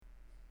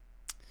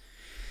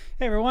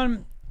Hey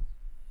everyone,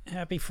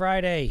 happy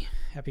Friday.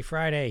 Happy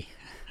Friday.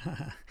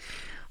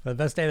 The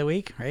best day of the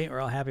week, right? We're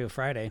all happy with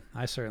Friday.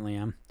 I certainly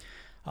am.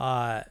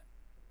 Uh,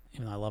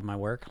 Even though I love my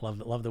work,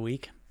 love the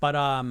week. But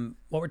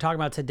what we're talking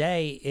about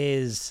today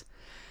is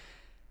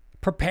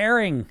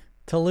preparing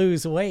to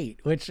lose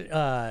weight, which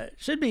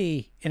should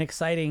be an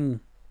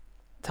exciting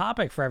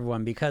topic for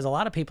everyone because a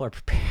lot of people are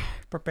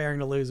preparing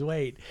to lose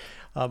weight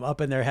up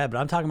in their head. But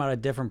I'm talking about a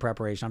different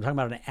preparation. I'm talking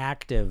about an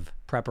active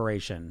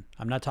preparation.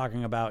 I'm not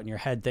talking about in your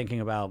head thinking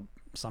about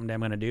someday I'm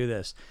going to do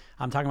this.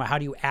 I'm talking about how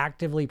do you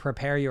actively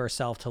prepare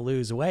yourself to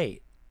lose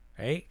weight,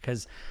 right?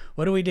 Because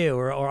what do?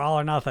 We're all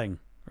or nothing.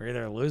 We're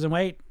either losing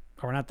weight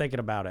or we're not thinking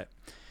about it.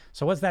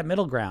 So what's that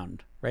middle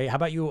ground, right? How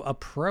about you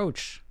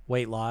approach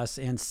weight loss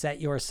and set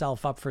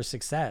yourself up for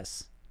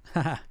success?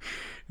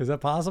 Is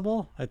that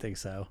possible? I think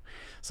so.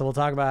 So we'll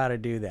talk about how to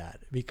do that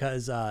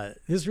because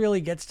this really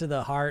gets to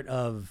the heart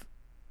of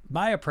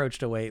my approach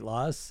to weight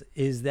loss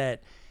is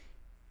that,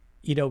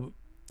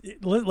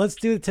 let's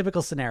do the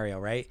typical scenario,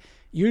 right?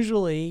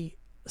 Usually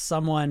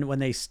someone, when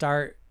they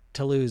start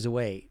to lose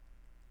weight,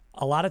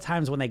 a lot of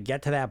times when they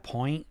get to that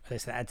point, they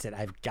say, that's it,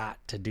 I've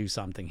got to do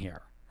something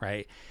here,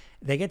 right?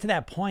 They get to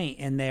that point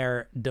and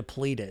they're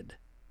depleted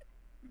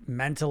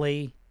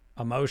mentally,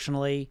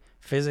 emotionally,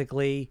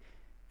 physically,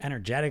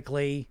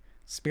 energetically,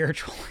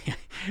 spiritually,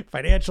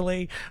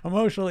 financially,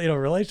 emotionally,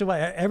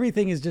 relationally,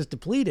 everything is just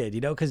depleted,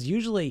 because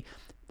usually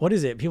what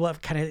is it? People have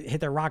kind of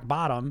hit their rock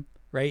bottom,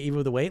 right? Even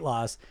with the weight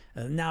loss.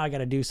 And now I got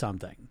to do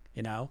something,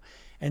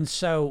 And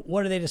so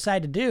what do they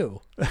decide to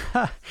do?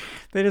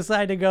 They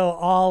decide to go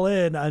all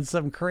in on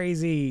some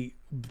crazy,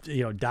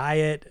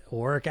 diet,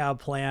 workout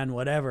plan,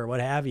 whatever,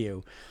 what have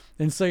you.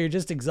 And so you're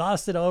just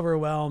exhausted,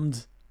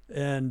 overwhelmed,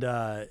 and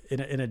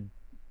in a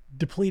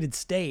depleted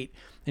state.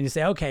 And you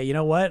say, okay, you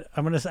know what?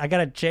 I got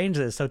to change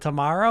this. So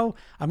tomorrow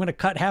I'm going to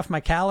cut half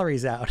my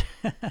calories out.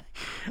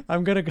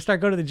 I'm going to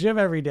start going to the gym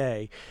every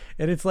day.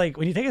 And it's like,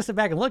 when you take a step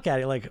back and look at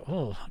it, like,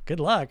 oh, good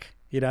luck.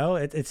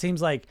 It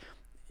seems like,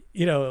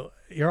 you're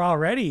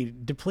already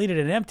depleted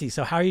and empty.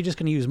 So how are you just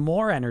going to use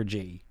more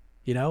energy?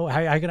 How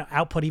are you going to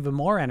output even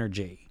more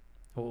energy?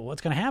 Well,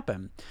 what's going to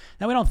happen?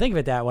 Now, we don't think of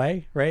it that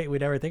way, right? We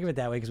never think of it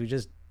that way because we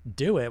just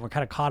do it. We're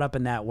kind of caught up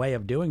in that way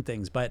of doing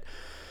things. But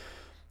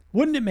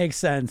wouldn't it make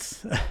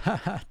sense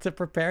to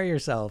prepare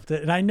yourself?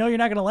 And I know you're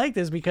not going to like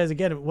this because,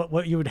 again,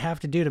 what you would have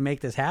to do to make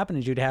this happen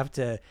is you'd have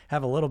to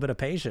have a little bit of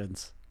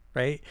patience,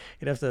 right?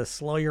 You'd have to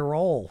slow your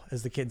roll,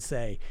 as the kids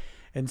say.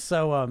 And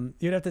so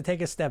you'd have to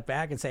take a step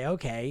back and say,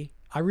 okay,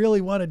 I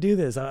really want to do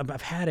this.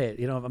 I've had it.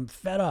 I'm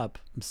fed up.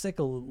 I'm sick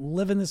of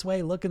living this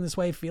way, looking this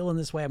way, feeling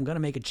this way. I'm going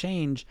to make a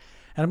change.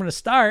 And I'm going to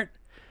start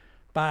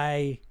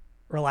by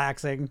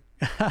relaxing,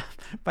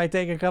 by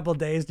taking a couple of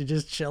days to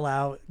just chill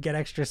out, get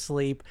extra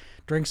sleep,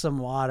 drink some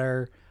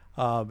water,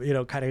 kind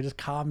of just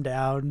calm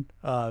down,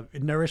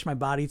 nourish my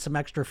body, eat some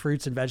extra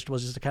fruits and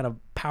vegetables just to kind of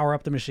power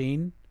up the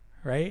machine,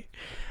 right?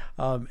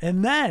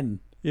 And then,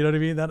 you know what I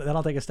mean? Then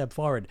I'll take a step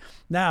forward.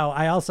 Now,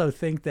 I also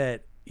think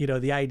that,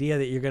 the idea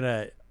that you're going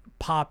to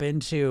pop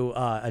into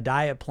a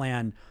diet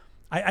plan,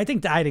 I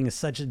think dieting is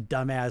such a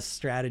dumbass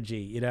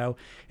strategy,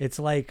 It's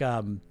like,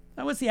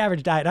 what's the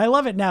average diet? And I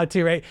love it now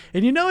too, right?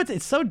 And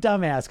it's so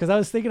dumbass because I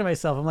was thinking to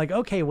myself, I'm like,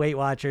 okay, Weight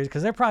Watchers,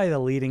 because they're probably the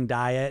leading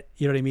diet,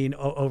 you know what I mean,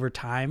 over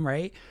time,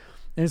 right?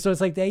 And so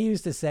it's like they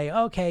used to say,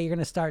 okay, you're going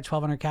to start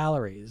 1,200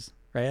 calories,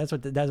 right?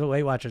 That's what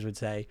Weight Watchers would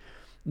say.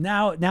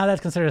 Now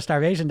that's considered a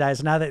starvation diet.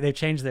 So now that they've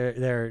changed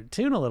their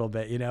tune a little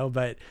bit,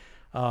 but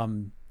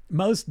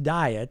most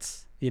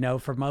diets,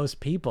 for most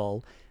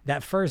people,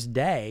 that first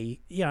day,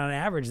 on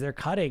average, they're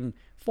cutting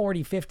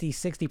 40, 50,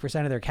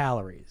 60% of their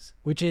calories,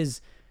 which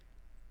is,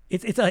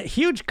 it's a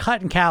huge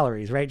cut in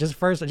calories, right?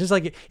 Just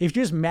like if you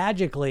just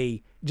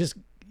magically, just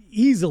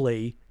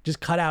easily just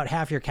cut out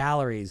half your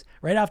calories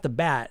right off the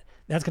bat,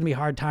 that's going to be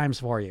hard times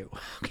for you.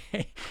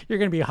 Okay. You're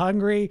going to be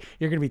hungry.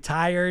 You're going to be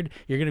tired.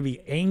 You're going to be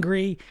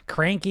angry,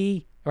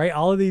 cranky, right?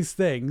 All of these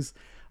things.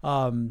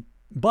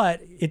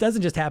 But it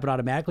doesn't just happen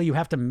automatically. You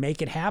have to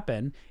make it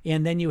happen.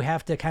 And then you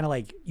have to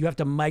you have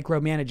to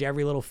micromanage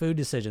every little food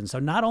decision. So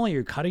not only are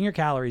you cutting your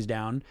calories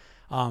down,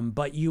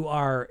 but you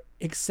are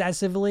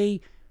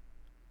excessively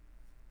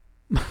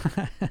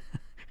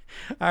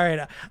all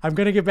right, I'm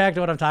going to get back to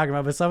what I'm talking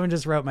about, but someone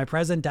just wrote, my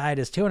present diet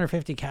is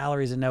 250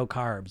 calories and no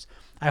carbs.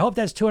 I hope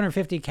that's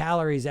 250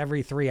 calories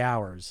every 3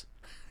 hours.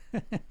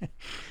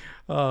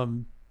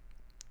 So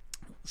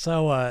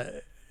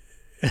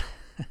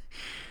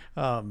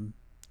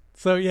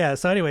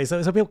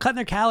people cutting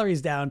their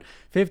calories down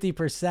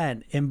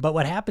 50%. But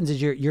what happens is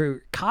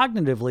you're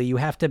cognitively, you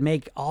have to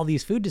make all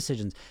these food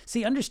decisions.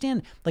 See,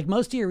 understand, like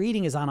most of your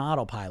eating is on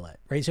autopilot,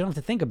 right? So you don't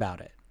have to think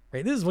about it.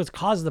 Right? This is what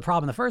causes the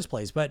problem in the first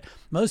place. But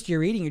most of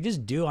your eating, you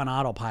just do on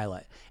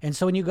autopilot. And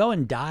so when you go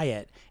and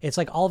diet, it's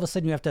like all of a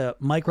sudden you have to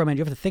micromanage.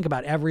 You have to think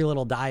about every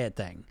little diet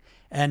thing.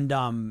 And,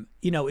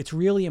 it's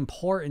really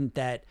important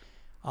that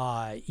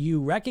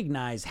you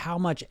recognize how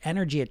much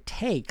energy it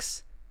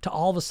takes to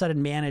all of a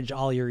sudden manage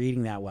all your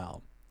eating that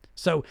well.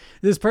 So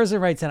this person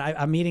writes in,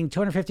 I'm eating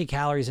 250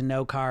 calories and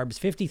no carbs,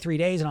 53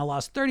 days, and I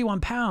lost 31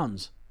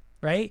 pounds,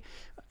 right?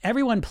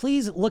 Everyone,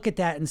 please look at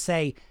that and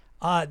say,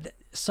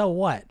 so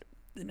what?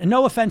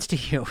 No offense to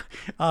you.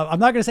 I'm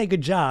not going to say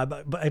good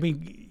job, but I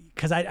mean,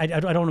 because I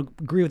don't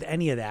agree with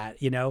any of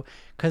that, you know,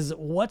 because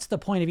what's the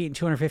point of eating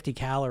 250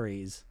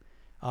 calories?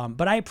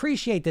 But I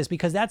appreciate this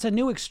because that's a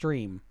new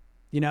extreme,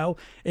 you know,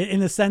 in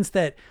the sense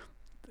that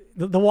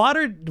the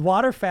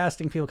water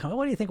fasting people come,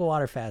 what do you think of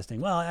water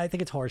fasting? Well, I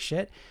think it's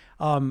horseshit.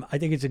 I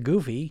think it's a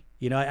goofy,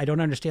 you know, I don't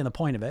understand the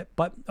point of it,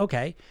 but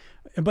okay.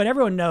 But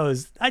everyone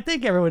knows, I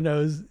think everyone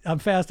knows I'm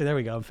fasting. There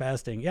we go. I'm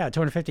fasting. Yeah.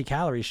 250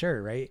 calories.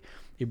 Sure. Right.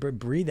 You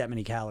breathe that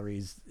many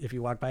calories if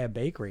you walk by a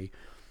bakery.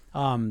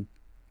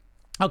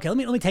 Okay, let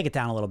me take it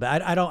down a little bit.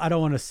 I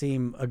don't want to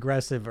seem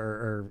aggressive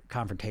or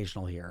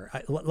confrontational here.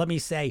 Let me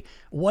say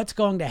what's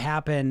going to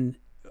happen.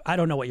 I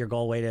don't know what your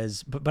goal weight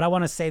is, but I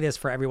want to say this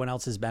for everyone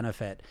else's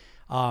benefit,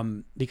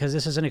 because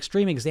this is an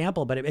extreme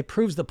example, but it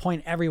proves the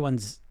point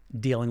everyone's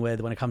dealing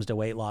with when it comes to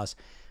weight loss.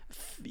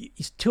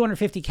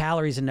 250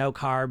 calories and no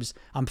carbs.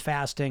 I'm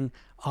fasting.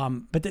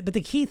 But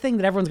the key thing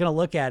that everyone's going to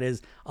look at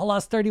is I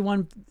lost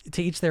 31,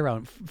 to each their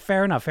own.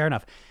 Fair enough.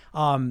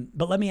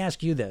 But let me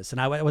ask you this,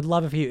 and I would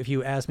love if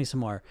you ask me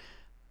some more.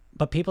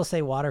 But people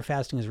say water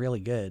fasting is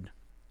really good.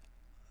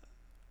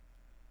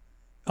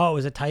 Oh,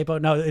 is it typo?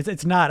 No,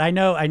 it's not. I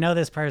know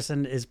this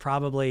person is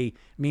probably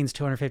means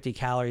 250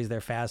 calories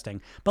they're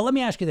fasting. But let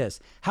me ask you this.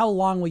 How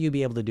long will you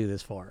be able to do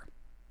this for?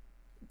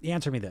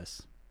 Answer me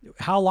this.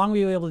 How long will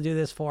you be able to do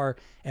this for?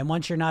 And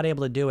once you're not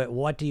able to do it,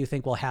 what do you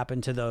think will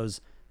happen to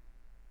those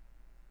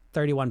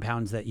 31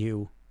 pounds that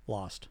you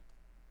lost?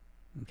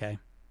 Okay.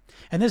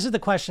 And this is the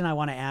question I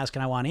want to ask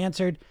and I want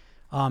answered.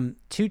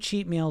 2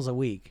 cheat meals a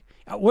week.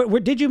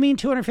 Did you mean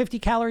 250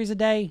 calories a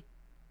day?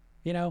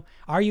 You know,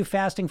 are you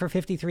fasting for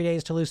 53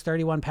 days to lose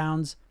 31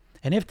 pounds?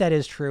 And if that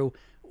is true,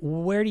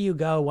 where do you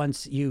go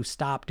once you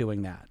stop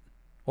doing that?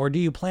 Or do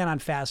you plan on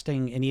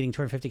fasting and eating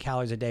 250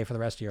 calories a day for the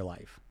rest of your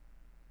life?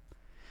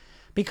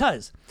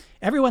 Because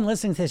everyone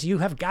listening to this, you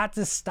have got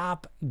to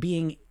stop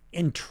being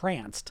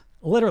entranced.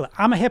 Literally,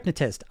 I'm a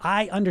hypnotist.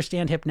 I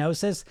understand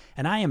hypnosis,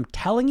 and I am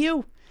telling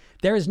you,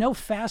 there is no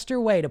faster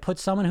way to put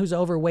someone who's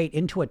overweight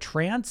into a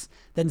trance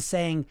than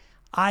saying,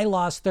 I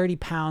lost 30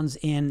 pounds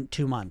in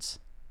 2 months.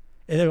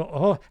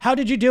 Oh, how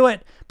did you do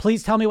it?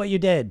 Please tell me what you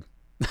did.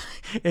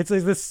 It's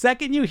like the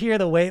second you hear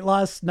the weight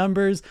loss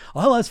numbers,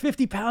 I lost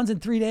 50 pounds in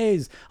 3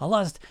 days. I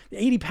lost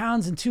 80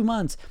 pounds in 2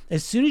 months.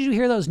 As soon as you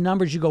hear those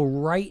numbers, you go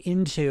right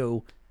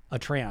into a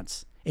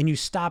trance and you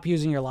stop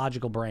using your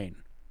logical brain,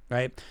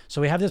 right? So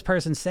we have this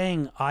person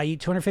saying, I eat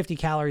 250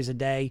 calories a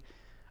day,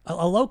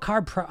 a low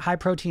carb, high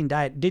protein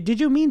diet. Did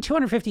you mean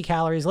 250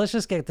 calories? Let's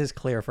just get this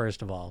clear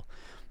first of all.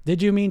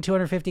 Did you mean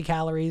 250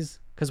 calories?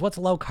 Because what's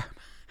low carb?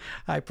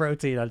 High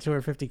protein on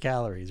 250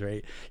 calories,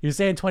 right? You're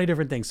saying 20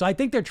 different things. So I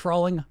think they're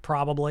trolling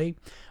probably.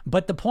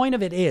 But the point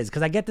of it is,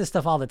 because I get this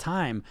stuff all the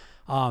time,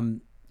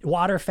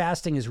 water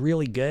fasting is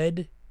really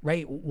good,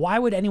 right? Why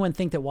would anyone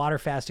think that water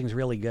fasting is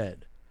really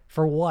good?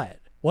 For what?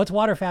 What's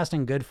water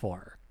fasting good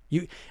for?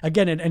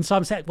 And so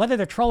I'm saying whether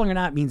they're trolling or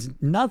not means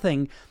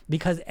nothing,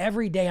 because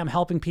every day I'm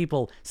helping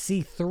people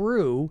see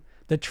through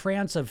the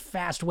trance of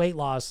fast weight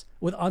loss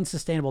with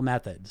unsustainable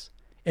methods.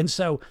 And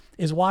so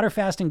is water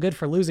fasting good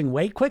for losing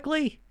weight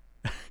quickly?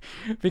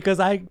 Because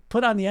I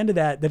put on the end of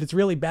that it's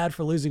really bad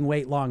for losing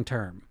weight long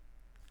term.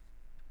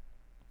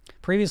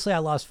 Previously, I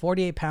lost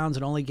 48 pounds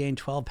and only gained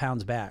 12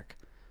 pounds back.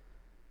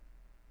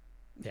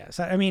 Yeah,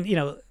 so I mean, you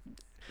know,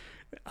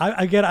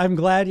 I'm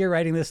glad you're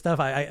writing this stuff.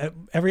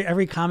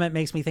 Every comment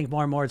makes me think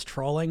more and more it's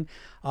trolling.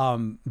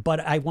 But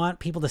I want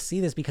people to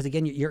see this because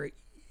again,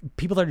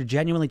 people that are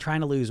genuinely trying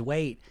to lose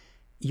weight,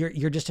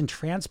 you're just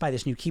entranced by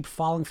this and you keep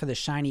falling for the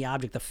shiny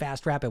object, the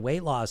fast, rapid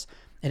weight loss,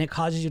 and it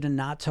causes you to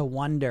not to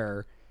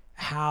wonder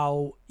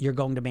how you're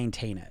going to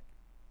maintain it,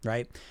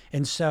 right?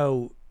 And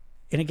so,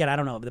 and again, I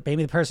don't know,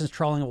 maybe the person's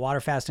trolling, water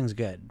fasting is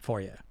good for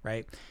you,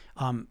 right?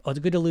 It's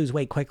good to lose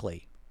weight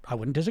quickly. I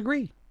wouldn't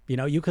disagree. You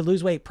know, you could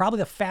lose weight. Probably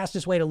the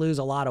fastest way to lose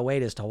a lot of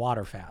weight is to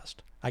water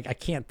fast. I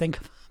can't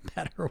think of a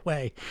better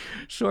way,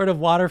 short of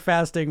water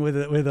fasting with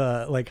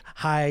a like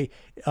high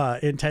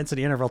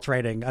intensity interval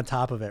training on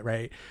top of it,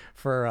 right?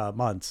 For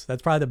months.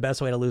 That's probably the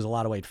best way to lose a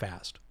lot of weight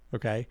fast.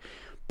 Okay,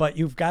 but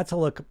you've got to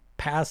look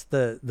past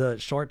the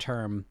short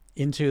term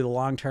into the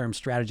long term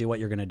strategy of what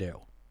you're going to do.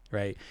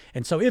 Right.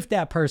 And so if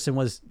that person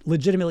was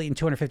legitimately eating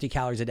 250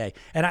 calories a day,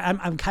 and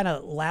I'm kind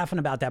of laughing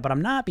about that, but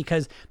I'm not,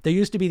 because there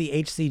used to be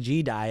the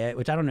HCG diet,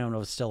 which I don't know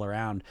if it's still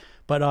around,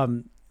 but,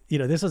 you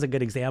know, this was a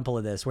good example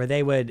of this, where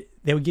they would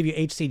give you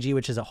HCG,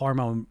 which is a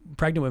hormone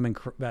pregnant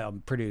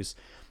women produce.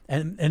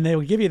 And they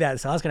would give you that.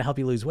 So that's going to help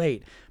you lose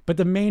weight. But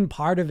the main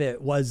part of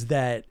it was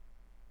that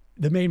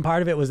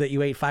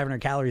you ate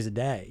 500 calories a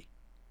day.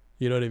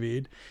 You know what I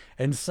mean?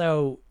 And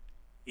so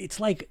it's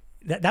like,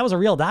 that was a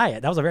real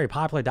diet. That was a very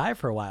popular diet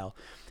for a while.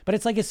 But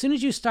it's like, as soon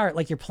as you start,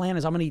 like your plan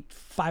is I'm going to eat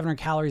 500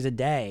 calories a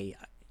day.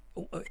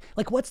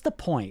 Like, what's the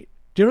point?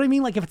 Do you know what I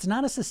mean? Like if it's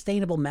not a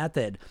sustainable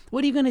method,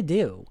 what are you going to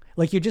do?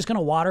 Like you're just going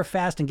to water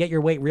fast and get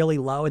your weight really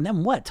low. And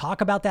then what?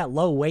 Talk about that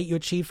low weight you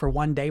achieved for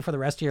one day for the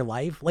rest of your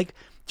life. Like,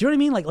 do you know what I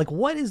mean? Like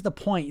what is the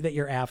point that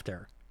you're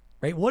after,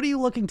 right? What are you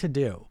looking to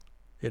do?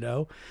 You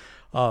know,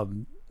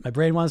 my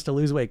brain wants to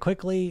lose weight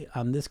quickly.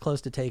 I'm this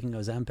close to taking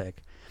Ozempic.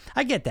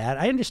 I get that.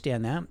 I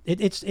understand that.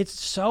 It's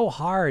so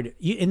hard.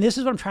 And this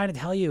is what I'm trying to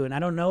tell you. And I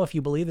don't know if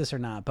you believe this or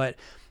not, but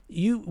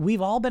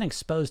we've all been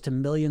exposed to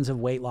millions of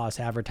weight loss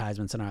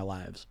advertisements in our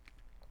lives.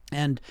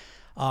 And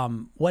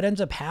what ends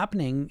up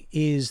happening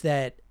is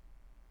that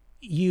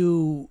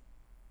you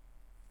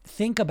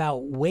think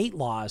about weight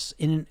loss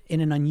in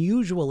an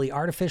unusually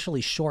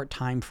artificially short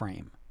time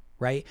frame,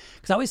 right?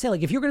 Because I always say,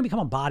 like, if you're going to become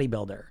a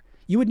bodybuilder,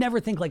 you would never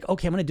think like,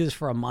 okay, I'm going to do this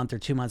for a month or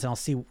 2 months and I'll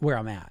see where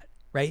I'm at,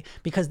 right?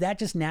 Because that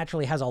just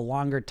naturally has a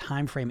longer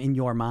time frame in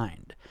your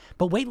mind.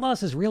 But weight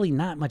loss is really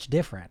not much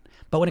different.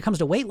 But when it comes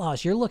to weight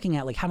loss, you're looking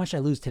at like, how much I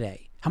lose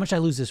today? How much I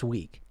lose this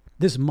week,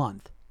 this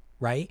month,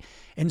 right?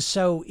 And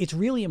so it's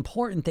really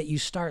important that you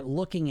start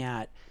looking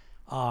at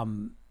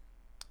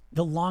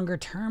the longer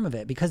term of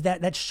it, because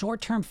that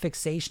short-term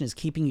fixation is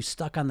keeping you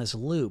stuck on this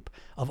loop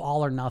of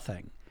all or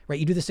nothing. Right?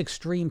 You do this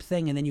extreme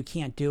thing and then you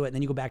can't do it. And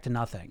then you go back to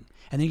nothing.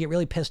 And then you get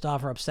really pissed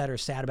off or upset or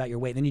sad about your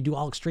weight. And then you do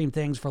all extreme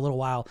things for a little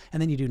while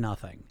and then you do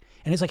nothing.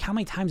 And it's like, how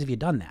many times have you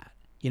done that?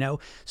 You know?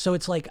 So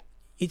it's like,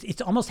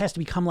 it almost has to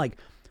become like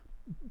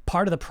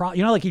part of the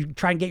you know, like you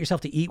try and get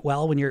yourself to eat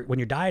well when you're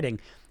dieting.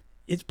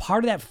 It's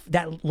part of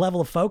that level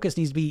of focus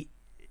needs to be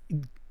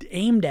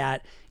aimed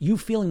at you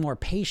feeling more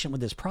patient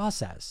with this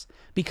process,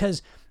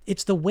 because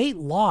it's the weight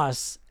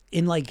loss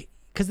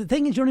because the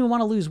thing is, you don't even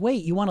want to lose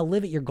weight. You want to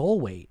live at your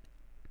goal weight.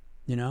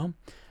 You know,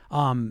 so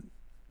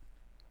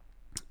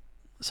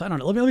I don't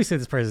know. Let me see what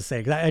this person's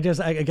saying. Cause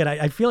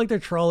I feel like they're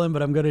trolling,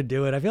 but I'm going to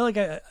do it. I feel like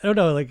I don't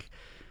know. Like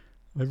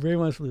my brain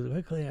wants to lose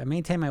quickly. I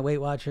maintain my weight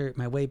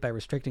by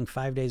restricting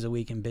 5 days a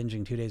week and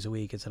binging 2 days a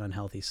week. It's an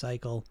unhealthy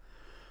cycle.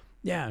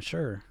 Yeah,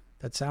 sure.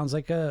 That sounds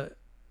like I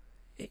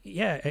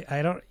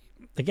don't,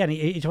 again,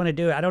 each one to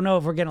do it. I don't know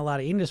if we're getting a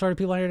lot of eating disorder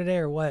people on here today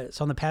or what.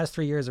 So in the past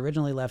 3 years,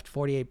 originally left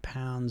 48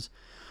 pounds.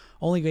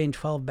 Only gained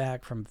 12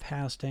 back from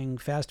fasting.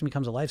 Fasting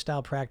becomes a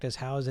lifestyle practice.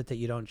 How is it that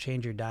you don't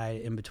change your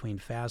diet in between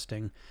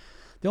fasting?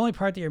 The only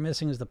part that you're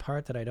missing is the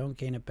part that I don't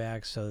gain it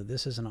back. So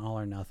this is an all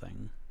or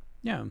nothing.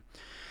 Yeah.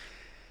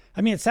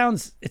 I mean, it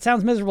sounds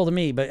miserable to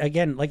me, but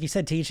again, like you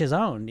said, to each his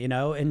own, you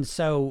know? And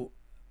so,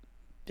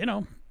 you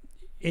know,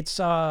 it's,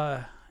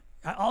 all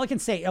I can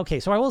say, okay,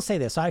 so I will say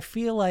this. I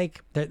feel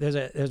like there's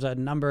a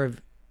number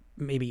of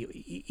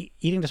maybe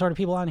eating disorder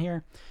people on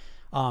here.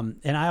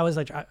 And I always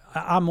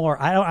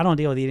I don't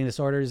deal with eating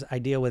disorders. I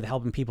deal with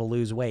helping people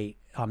lose weight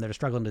that are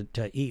struggling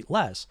to eat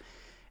less.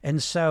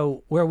 And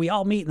so where we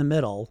all meet in the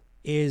middle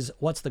is,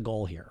 what's the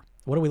goal here?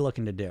 What are we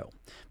looking to do?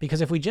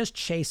 Because if we just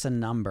chase a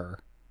number,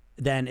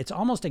 then it's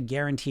almost a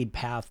guaranteed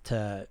path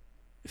to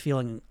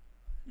feeling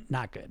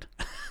not good,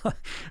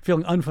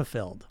 feeling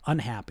unfulfilled,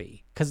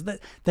 unhappy. Because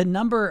the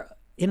number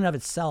in and of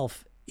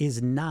itself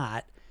is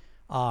not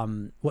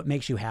what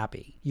makes you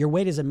happy. Your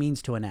weight is a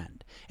means to an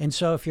end. And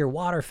so if you're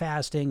water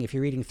fasting, if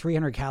you're eating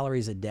 300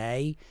 calories a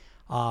day,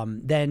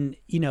 then,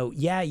 you know,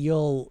 yeah,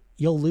 you'll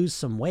lose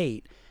some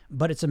weight,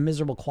 but it's a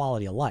miserable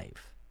quality of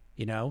life,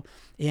 you know?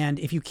 And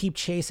if you keep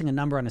chasing a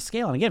number on a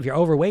scale, and again, if you're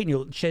overweight and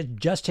you're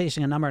just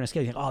chasing a number on a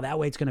scale, you think, oh, that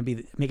weight's going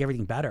to make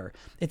everything better.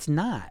 It's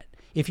not.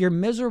 If you're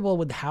miserable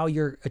with how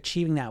you're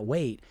achieving that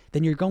weight,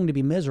 then you're going to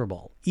be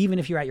miserable, even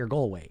if you're at your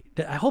goal weight.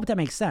 I hope that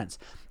makes sense.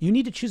 You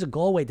need to choose a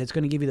goal weight that's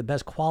going to give you the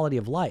best quality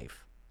of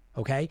life,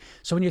 okay?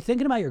 So when you're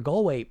thinking about your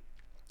goal weight,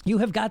 you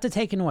have got to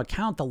take into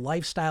account the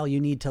lifestyle you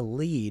need to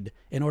lead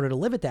in order to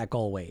live at that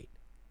goal weight,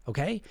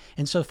 okay?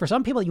 And so for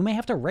some people, you may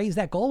have to raise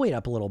that goal weight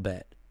up a little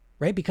bit,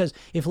 right? Because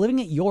if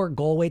living at your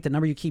goal weight, the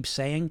number you keep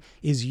saying,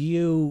 is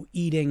you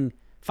eating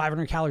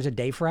 500 calories a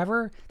day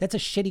forever, that's a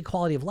shitty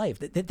quality of life.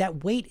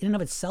 That weight in and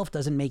of itself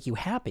doesn't make you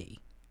happy,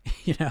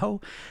 you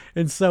know?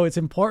 And so it's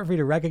important for you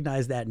to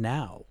recognize that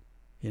now,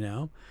 you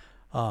know?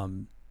 All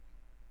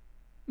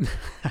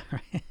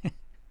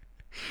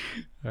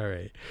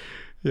right.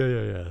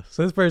 Yeah.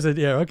 So this person,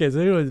 okay. So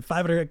they're doing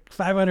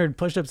 500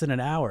 push-ups in an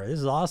hour. This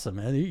is awesome,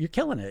 man. You're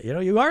killing it. You know,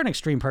 you are an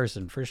extreme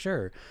person for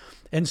sure.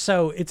 And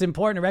so it's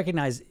important to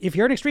recognize, if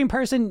you're an extreme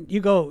person, you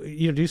go,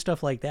 do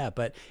stuff like that.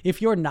 But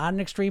if you're not an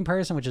extreme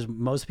person, which is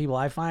most people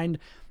I find,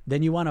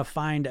 then you want to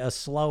find a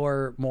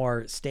slower,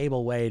 more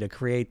stable way to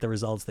create the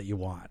results that you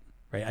want,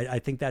 right? I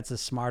think that's a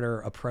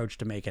smarter approach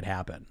to make it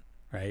happen,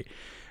 right?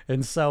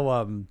 And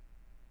so,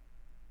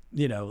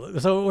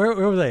 so where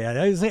was I?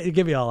 I was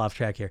give you all off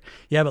track here.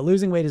 Yeah, but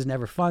losing weight is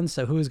never fun.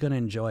 So who's going to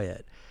enjoy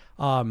it?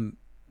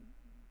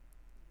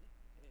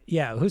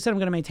 Yeah, who said I'm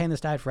going to maintain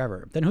this diet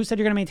forever? Then who said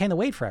you're going to maintain the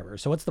weight forever?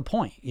 So what's the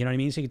point? You know what I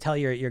mean? So you can tell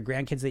your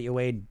grandkids that you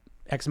weighed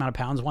X amount of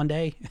pounds one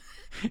day,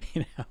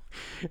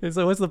 And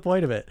so what's the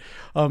point of it?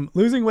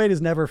 Losing weight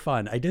is never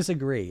fun. I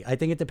disagree. I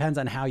think it depends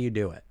on how you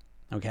do it.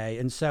 Okay.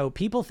 And so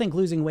people think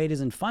losing weight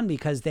isn't fun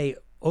because they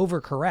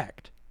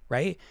overcorrect,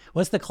 right?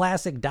 What's the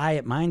classic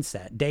diet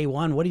mindset? Day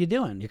one, what are you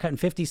doing? You're cutting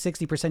 50,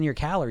 60% of your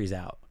calories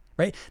out.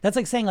 right? That's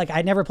like saying, like,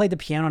 I never played the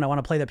piano and I want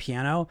to play the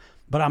piano,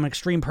 but I'm an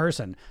extreme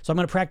person. So I'm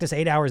going to practice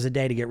 8 hours a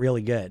day to get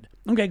really good.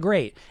 Okay,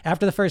 great.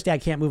 After the first day, I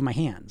can't move my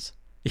hands.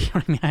 You know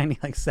what I mean? I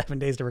need like 7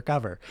 days to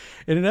recover.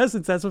 And in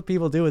essence, that's what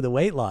people do with the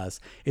weight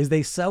loss is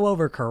they so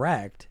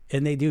overcorrect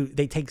and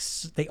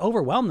they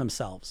overwhelm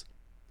themselves.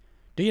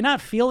 Do you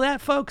not feel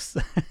that, folks?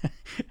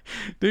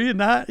 Do you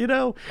not? You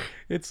know,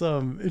 it's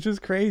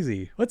just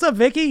crazy. What's up,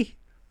 Vicky?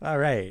 All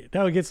right.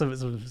 Now we get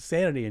some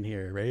sanity in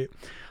here, right?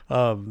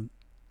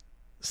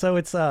 So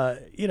it's,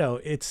 you know,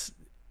 it's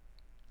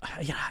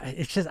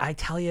just, I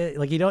tell you,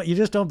 like, you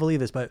just don't believe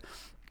this, but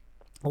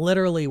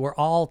literally we're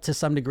all to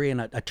some degree in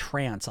a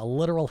trance, a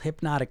literal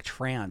hypnotic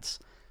trance,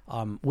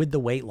 with the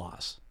weight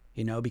loss,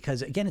 you know,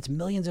 because again, it's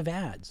millions of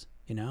ads,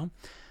 you know?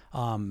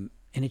 And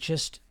it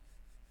just,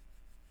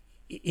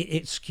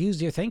 it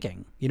skews your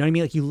thinking. You know what I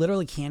mean? Like you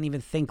literally can't even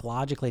think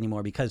logically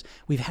anymore because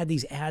we've had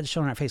these ads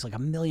shown on our face like a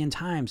million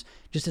times,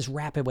 just this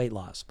rapid weight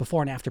loss,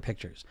 before and after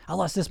pictures. I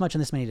lost this much in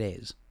this many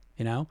days,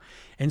 you know?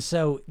 And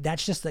so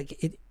that's just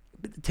like, it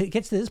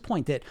gets to this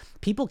point that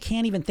people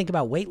can't even think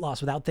about weight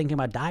loss without thinking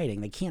about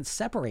dieting. They can't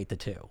separate the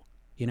two,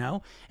 you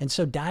know? And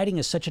so dieting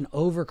is such an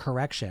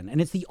overcorrection,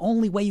 and it's the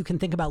only way you can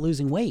think about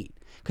losing weight.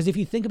 Because if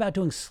you think about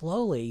doing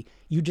slowly,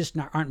 you just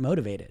aren't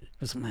motivated.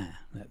 It's like,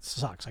 that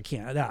sucks. I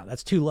can't, no,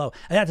 that's too low.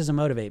 That doesn't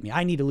motivate me.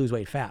 I need to lose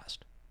weight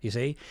fast, you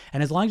see?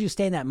 And as long as you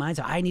stay in that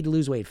mindset, I need to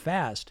lose weight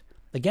fast,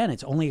 again,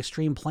 it's only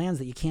extreme plans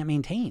that you can't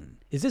maintain.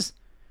 Am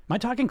I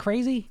talking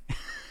crazy?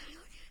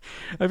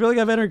 I feel like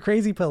I've entered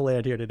crazy pill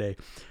land here today.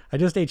 I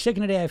just ate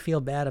chicken today. I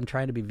feel bad. I'm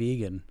trying to be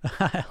vegan.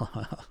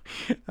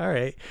 All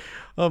right.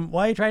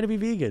 Why are you trying to be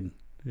vegan?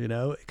 You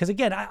know, because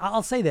again,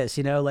 I'll say this,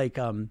 you know, like,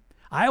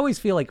 I always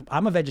feel like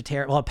I'm a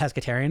vegetarian, well, a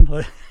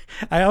pescatarian.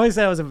 I always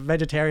said I was a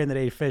vegetarian that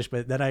ate fish,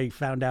 but then I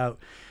found out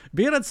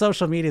being on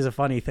social media is a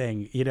funny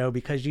thing, you know,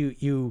 because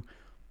you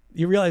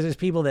realize there's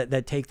people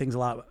that take things a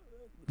lot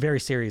very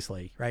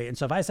seriously, right? And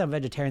so if I say I'm a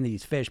vegetarian that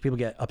eats fish, people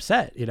get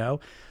upset, you know?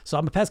 So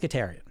I'm a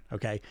pescatarian,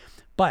 okay?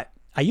 But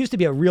I used to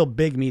be a real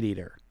big meat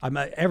eater.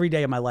 Every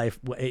day of my life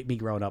ate meat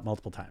growing up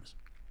multiple times.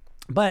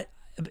 But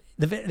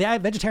the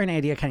vegetarian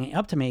idea kind of came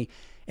up to me,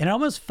 and it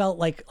almost felt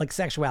like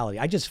sexuality.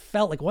 I just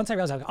felt like once I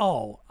realized, like,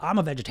 oh, I'm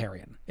a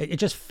vegetarian. It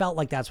just felt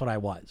like that's what I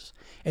was.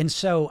 And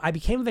so I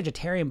became a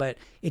vegetarian, but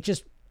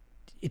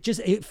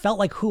it felt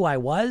like who I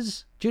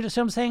was. Do you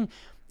understand what I'm saying?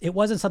 It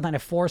wasn't something I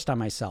forced on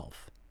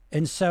myself.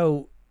 And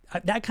so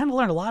that kind of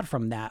learned a lot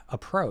from that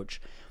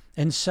approach.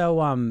 And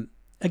so,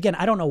 again,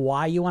 I don't know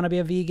why you want to be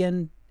a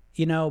vegan,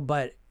 you know,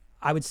 but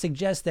I would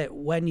suggest that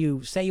when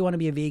you say you want to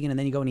be a vegan and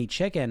then you go and eat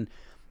chicken,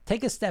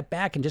 take a step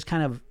back and just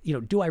kind of, you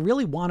know, do I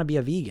really want to be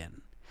a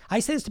vegan? I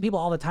say this to people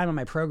all the time on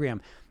my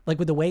program, like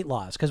with the weight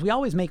loss, because we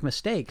always make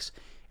mistakes.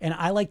 And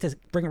I like to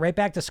bring it right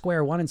back to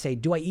square one and say,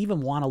 do I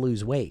even want to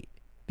lose weight?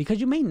 Because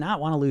you may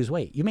not want to lose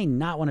weight. You may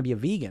not want to be a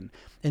vegan.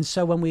 And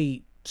so when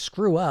we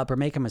screw up or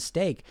make a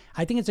mistake,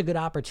 I think it's a good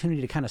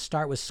opportunity to kind of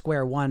start with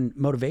square one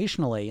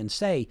motivationally and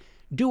say,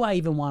 do I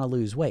even want to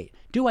lose weight?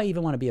 Do I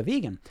even want to be a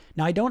vegan?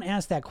 Now, I don't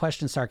ask that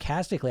question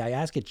sarcastically. I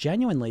ask it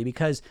genuinely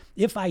because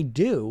if I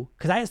do,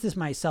 because I ask this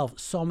myself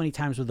so many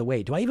times with the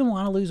weight, do I even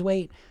want to lose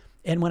weight?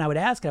 And when I would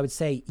ask it, I would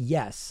say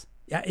yes.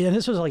 And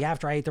this was like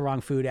after I ate the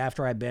wrong food,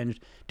 after I binged.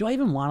 Do I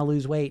even want to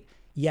lose weight?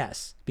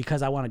 Yes,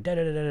 because I want to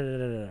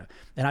da-da-da-da-da-da-da.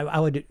 And I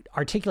would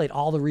articulate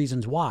all the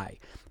reasons why.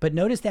 But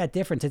notice that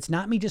difference. It's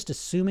not me just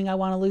assuming I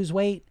want to lose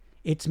weight.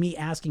 It's me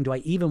asking, do I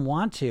even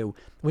want to,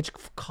 which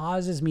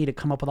causes me to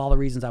come up with all the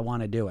reasons I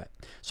want to do it.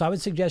 So I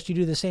would suggest you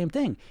do the same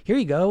thing. Here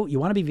you go. You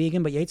want to be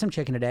vegan, but you ate some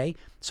chicken today.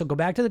 So go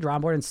back to the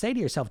drawing board and say to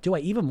yourself, do I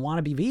even want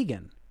to be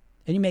vegan?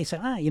 And you may say,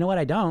 you know what?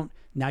 I don't.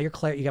 Now you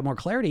got more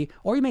clarity.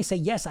 Or you may say,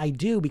 yes, I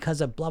do because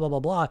of blah, blah,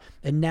 blah, blah.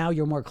 And now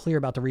you're more clear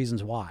about the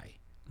reasons why.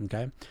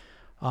 Okay.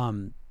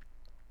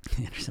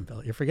 Anderson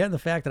Bill, you're forgetting the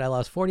fact that I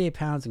lost 48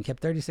 pounds and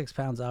kept 36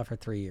 pounds off for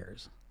 3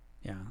 years.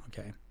 Yeah.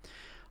 Okay.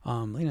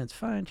 Lena, it's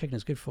fine. Chicken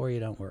is good for you.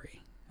 Don't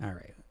worry. All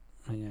right.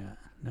 Yeah.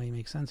 No, you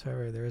make sense.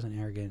 However, there is an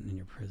arrogant in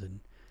your prison.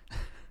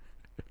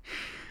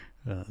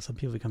 Some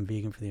people become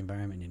vegan for the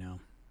environment, you know?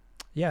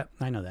 Yeah,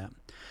 I know that.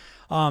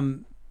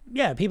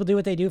 Yeah, people do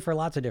what they do for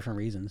lots of different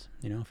reasons,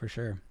 you know, for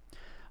sure.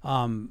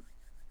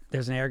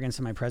 There's an arrogance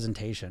in my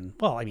presentation.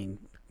 Well, I mean,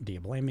 do you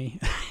blame me?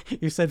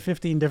 You said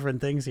 15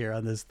 different things here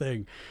on this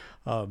thing,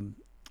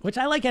 which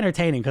I like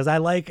entertaining because I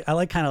like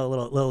kind of a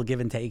little give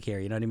and take here.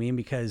 You know what I mean?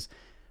 Because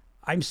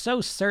I'm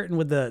so certain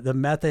with the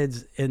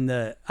methods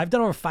I've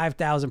done over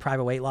 5,000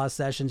 private weight loss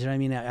sessions. You know what I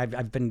mean?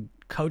 I've been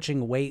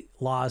coaching weight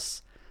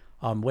loss,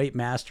 weight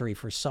mastery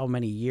for so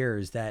many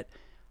years that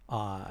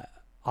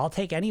I'll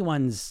take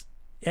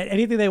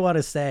anything they want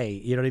to say.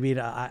 You know what I mean?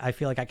 I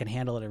feel like I can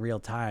handle it in real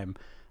time.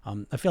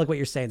 I feel like what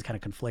you're saying is kind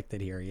of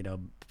conflicted here, you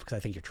know, because I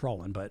think you're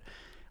trolling, but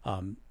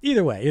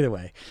either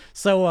way.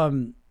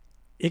 So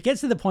it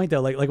gets to the point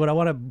though, like what I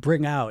want to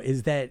bring out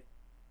is that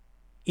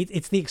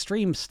it's the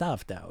extreme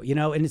stuff though, you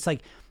know, and it's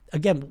like,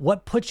 again,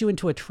 what puts you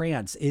into a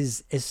trance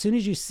is as soon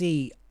as you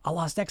see I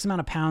lost X amount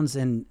of pounds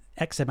in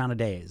X amount of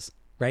days,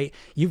 right?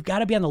 You've got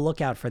to be on the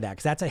lookout for that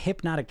because that's a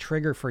hypnotic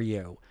trigger for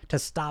you to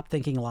stop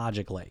thinking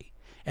logically.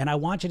 And I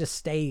want you to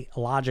stay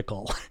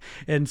logical.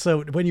 And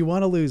so when you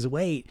want to lose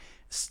weight,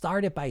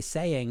 start it by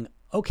saying,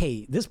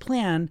 okay, this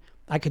plan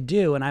I could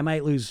do, and I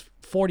might lose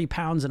 40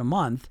 pounds in a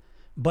month,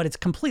 but it's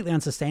completely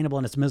unsustainable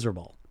and it's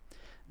miserable.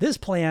 This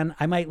plan,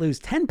 I might lose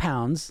 10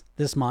 pounds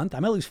this month. I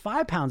might lose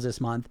 5 pounds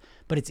this month,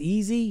 but it's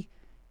easy,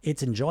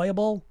 it's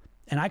enjoyable,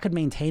 and I could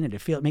maintain it.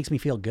 It makes me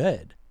feel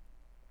good.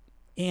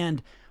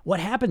 And what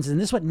happens, and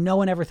this is what no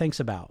one ever thinks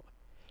about,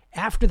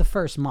 after the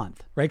first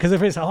month, right? Because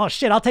if it's, oh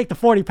shit, I'll take the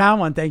 40-pound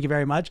one, thank you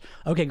very much.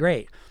 Okay,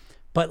 great.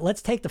 But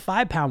let's take the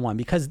 5-pound one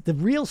because the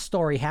real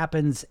story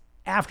happens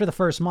after the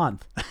first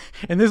month.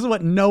 And this is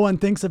what no one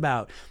thinks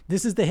about.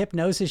 This is the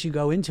hypnosis you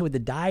go into with the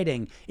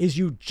dieting is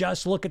you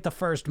just look at the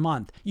first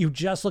month. You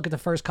just look at the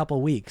first couple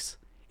of weeks.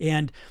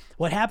 And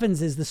what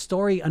happens is the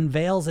story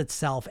unveils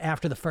itself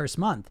after the first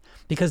month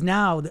because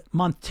now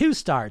month 2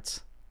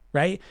 starts,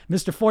 right?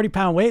 Mr.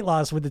 40-pound weight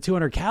loss with the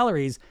 200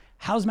 calories.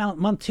 How's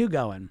month 2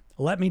 going?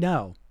 Let me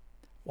know.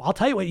 Well, I'll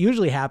tell you what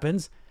usually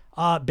happens.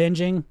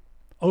 Binging,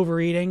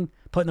 overeating,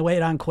 putting the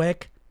weight on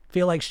quick,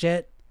 feel like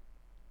shit.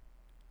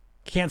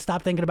 Can't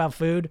stop thinking about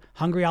food,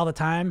 hungry all the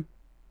time.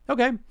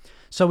 Okay.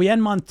 So we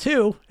end month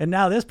 2 and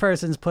now this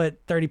person's put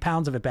 30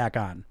 pounds of it back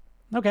on.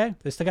 Okay.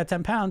 They still got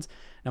 10 pounds.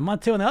 Now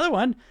month 2 and the other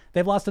one,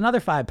 they've lost another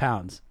 5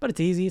 pounds, but it's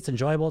easy. It's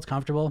enjoyable. It's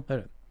comfortable.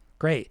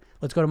 Great.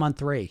 Let's go to month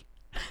 3.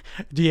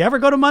 Do you ever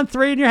go to month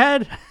 3 in your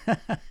head?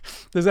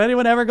 Does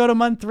anyone ever go to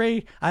month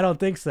 3? I don't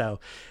think so.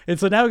 And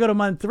so now we go to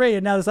month 3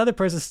 and now this other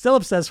person's still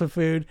obsessed with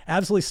food,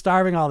 absolutely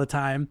starving all the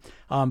time,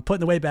 putting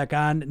the weight back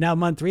on. Now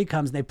month 3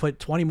 comes and they put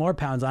 20 more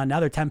pounds on.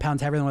 Now they're 10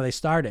 pounds heavier than where they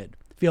started,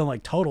 feeling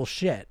like total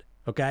shit.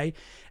 Okay.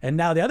 And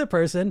now the other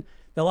person,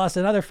 they lost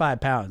another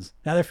 5 pounds.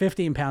 Now they're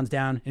 15 pounds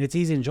down and it's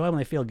easy and enjoyable and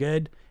they feel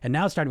good. And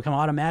now it's starting to become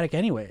automatic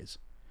anyways.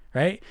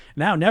 Right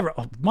now,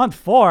 month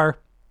 4.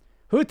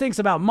 Who thinks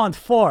about month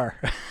 4?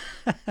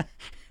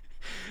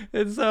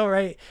 And so,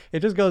 right, it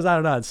just goes on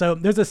and on. So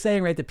there's a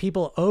saying, right, that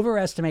people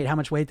overestimate how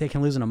much weight they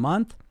can lose in a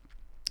month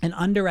and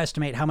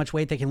underestimate how much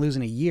weight they can lose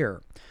in a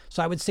year.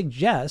 So I would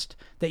suggest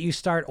that you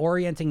start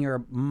orienting your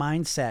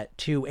mindset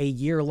to a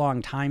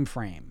year-long time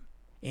frame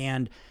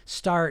and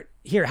start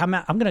here. I'm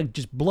going to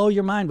just blow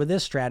your mind with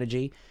this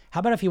strategy.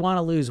 How about if you want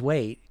to lose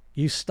weight,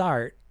 you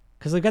start,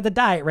 because they've got the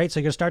diet, right? So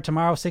you're going to start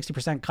tomorrow,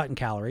 60% cut in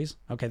calories.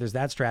 Okay, there's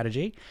that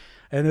strategy.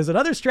 And there's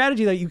another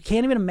strategy that you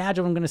can't even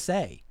imagine what I'm going to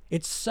say.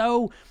 It's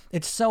so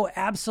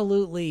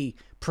absolutely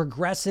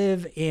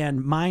progressive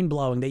and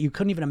mind-blowing that you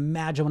couldn't even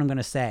imagine what I'm going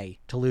to say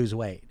to lose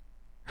weight.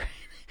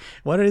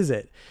 What is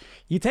it?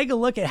 You take a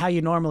look at how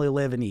you normally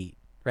live and eat,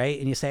 right?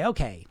 And you say,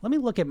 okay, let me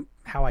look at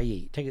how I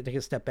eat. Take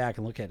a step back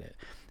and look at it.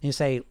 And you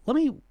say, let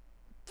me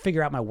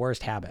figure out my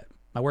worst habit,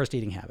 my worst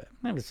eating habit.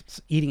 Maybe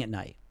it's eating at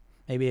night.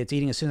 Maybe it's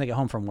eating as soon as I get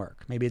home from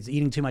work. Maybe it's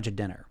eating too much at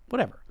dinner,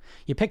 whatever.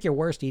 You pick your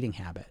worst eating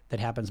habit that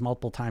happens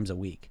multiple times a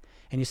week.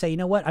 And you say, you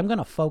know what? I'm going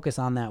to focus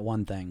on that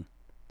one thing.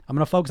 I'm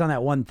going to focus on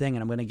that one thing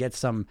and I'm going to get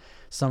some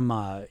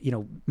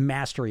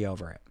mastery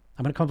over it.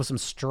 I'm going to come up with some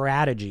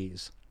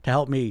strategies to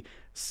help me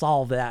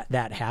solve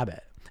that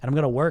habit. And I'm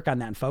going to work on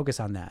that and focus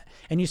on that.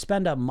 And you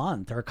spend a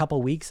month or a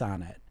couple weeks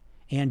on it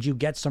and you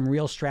get some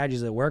real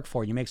strategies that work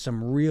for you. You make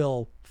some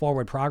real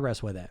forward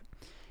progress with it.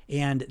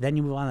 And then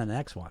you move on to the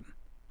next one.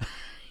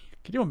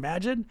 Can you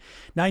imagine?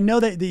 Now, I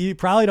know that you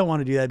probably don't want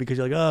to do that because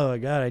you're like, oh my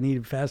God, I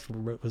need fast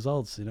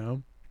results,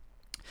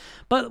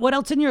 But what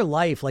else in your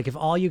life, like if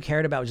all you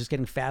cared about was just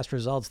getting fast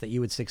results that you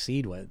would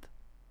succeed with,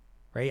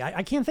 right?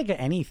 I can't think of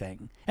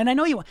anything. And I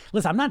know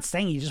listen, I'm not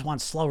saying you just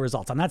want slow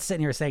results. I'm not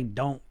sitting here saying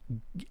don't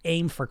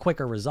aim for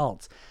quicker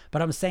results,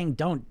 but I'm saying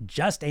don't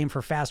just aim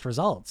for fast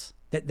results.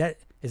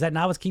 Is that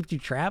not what keeps you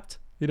trapped?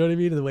 You know what I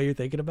mean? The way you're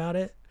thinking about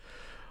it.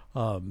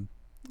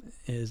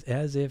 Is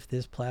as if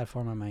this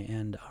platform on my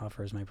end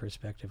offers my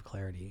perspective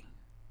clarity.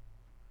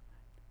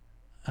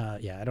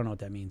 Yeah, I don't know what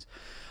that means.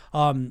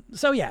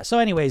 So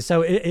anyways,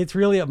 it's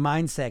really a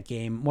mindset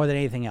game more than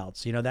anything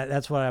else.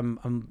 That's what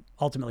I'm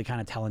ultimately kind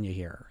of telling you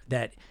here,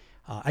 that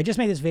I just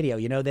made this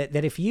video,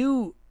 that if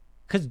you,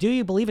 because do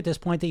you believe at this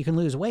point that you can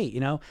lose weight?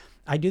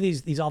 I do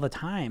these all the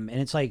time. And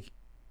it's like,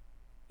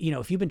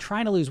 if you've been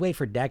trying to lose weight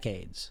for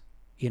decades,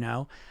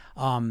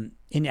 and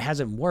it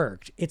hasn't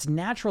worked, it's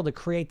natural to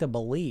create the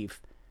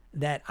belief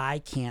that I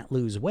can't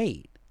lose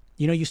weight.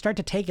 You start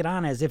to take it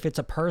on as if it's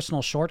a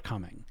personal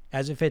shortcoming,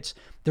 as if it's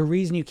the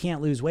reason you can't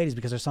lose weight is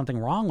because there's something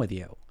wrong with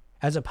you,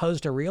 as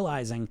opposed to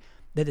realizing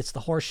that it's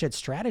the horseshit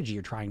strategy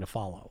you're trying to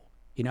follow,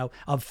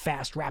 of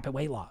fast, rapid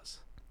weight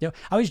loss. I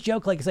always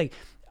joke, it's like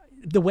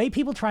the way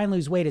people try and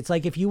lose weight, it's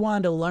like if you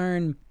wanted to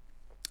learn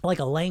like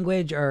a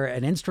language or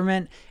an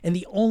instrument and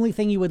the only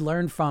thing you would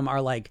learn from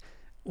are like,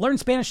 learn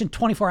Spanish in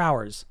 24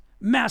 hours,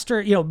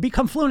 master,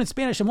 become fluent in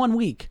Spanish in 1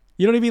 week.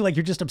 You know what I mean? Like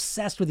you're just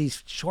obsessed with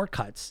these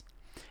shortcuts.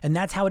 And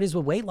that's how it is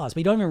with weight loss. But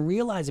you don't even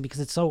realize it because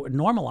it's so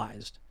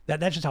normalized.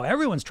 That's just how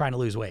everyone's trying to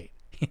lose weight,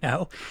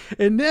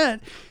 And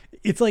then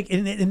it's like,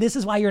 and this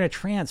is why you're in a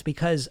trance,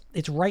 because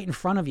it's right in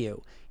front of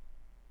you.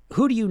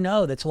 Who do you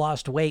know that's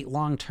lost weight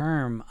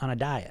long-term on a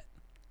diet?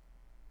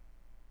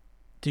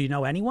 Do you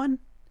know anyone?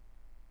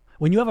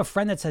 When you have a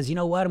friend that says, you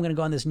know what, I'm going to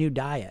go on this new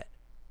diet,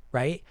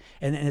 right?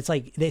 And it's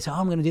like they say, oh,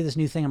 I'm going to do this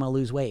new thing. I'm going to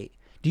lose weight.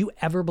 Do you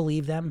ever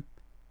believe them?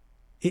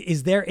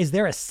 Is there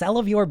a cell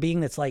of your being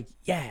that's like,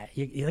 yeah,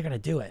 you're going to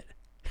do it?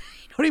 You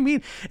know what I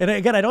mean? And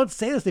again, I don't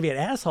say this to be an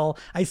asshole.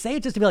 I say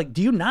it just to be like,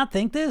 do you not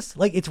think this?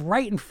 Like, it's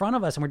right in front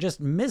of us and we're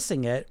just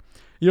missing it.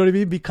 You know what I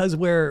mean? Because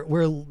we're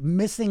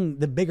missing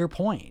the bigger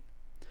point.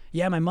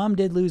 Yeah, my mom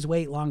did lose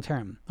weight long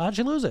term. How'd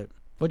she lose it?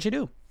 What'd she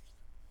do?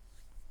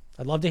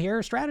 I'd love to hear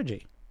her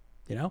strategy.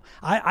 You know,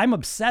 I'm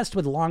obsessed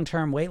with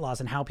long-term weight loss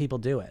and how people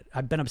do it.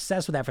 I've been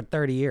obsessed with that for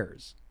 30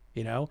 years,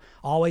 you know,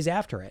 always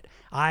after it.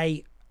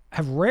 I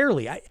have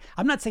rarely,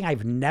 I'm not saying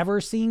I've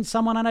never seen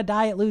someone on a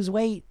diet lose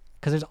weight,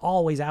 because there's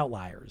always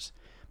outliers,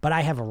 but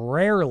I have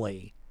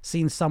rarely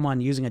seen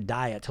someone using a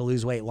diet to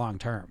lose weight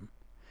long-term.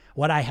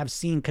 What I have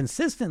seen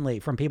consistently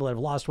from people that have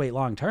lost weight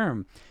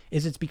long-term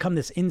is it's become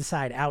this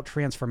inside-out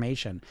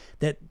transformation,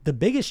 that the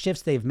biggest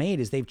shifts they've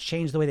made is they've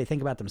changed the way they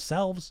think about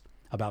themselves,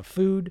 about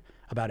food,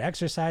 about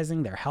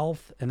exercising, their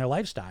health, and their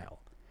lifestyle.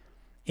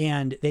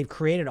 And they've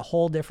created a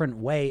whole different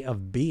way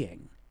of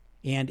being.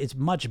 And it's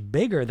much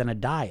bigger than a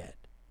diet.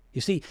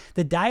 You see,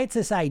 the diet's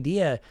this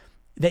idea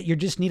that you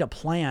just need a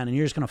plan and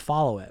you're just going to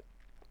follow it.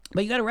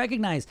 But you got to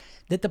recognize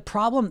that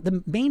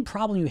the main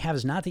problem you have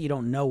is not that you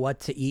don't know what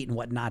to eat and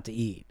what not to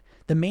eat.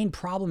 The main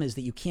problem is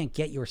that you can't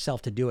get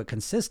yourself to do it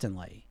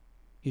consistently.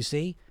 You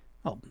see?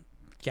 Oh,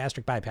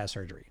 gastric bypass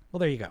surgery. Well,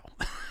 there you go.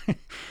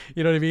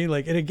 You know what I mean?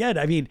 Like, and again,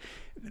 I mean,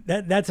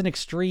 that's an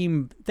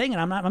extreme thing,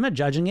 and I'm not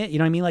judging it. You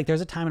know what I mean? Like,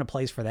 there's a time and a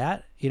place for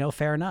that, you know,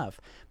 fair enough.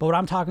 But what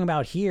I'm talking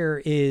about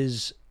here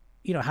is,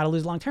 you know, how to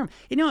lose long term.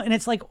 You know, and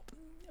it's like,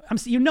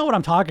 you know what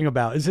I'm talking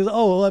about. It says,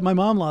 oh, well, my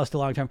mom lost a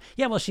long term.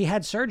 Yeah, well, she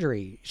had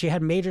surgery. She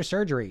had major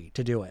surgery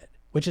to do it,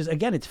 which is,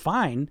 again, it's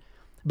fine.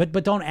 But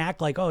don't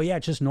act like, oh, yeah,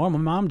 it's just normal.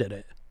 My mom did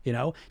it. You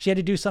know, she had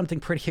to do something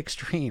pretty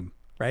extreme.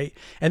 Right.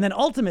 And then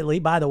ultimately,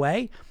 by the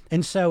way,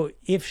 and so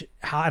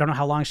I don't know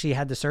how long she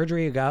had the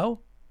surgery ago,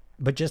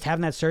 but just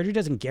having that surgery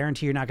doesn't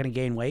guarantee you're not going to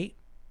gain weight.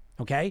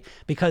 Okay.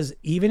 Because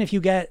even if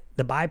you get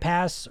the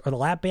bypass or the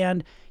lap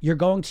band, you're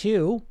going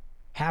to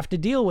have to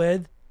deal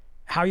with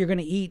how you're going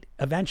to eat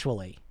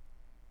eventually.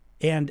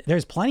 And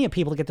there's plenty of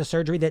people that get the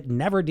surgery that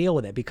never deal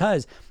with it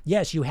because,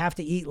 yes, you have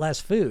to eat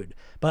less food,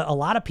 but a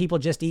lot of people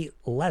just eat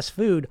less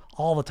food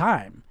all the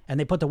time and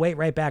they put the weight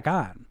right back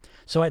on.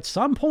 So at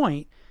some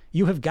point,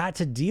 you have got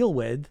to deal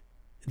with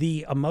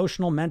the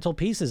emotional, mental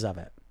pieces of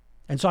it.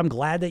 And so I'm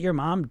glad that your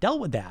mom dealt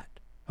with that.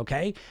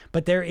 Okay.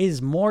 But there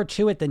is more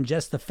to it than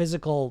just the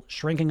physical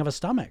shrinking of a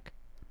stomach.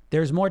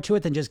 There's more to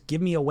it than just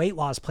give me a weight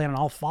loss plan and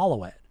I'll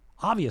follow it.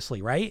 Obviously,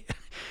 right?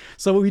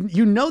 So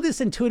you know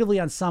this intuitively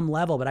on some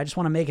level, but I just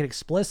want to make it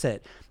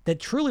explicit that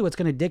truly what's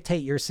going to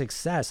dictate your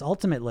success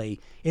ultimately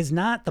is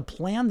not the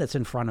plan that's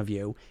in front of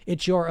you.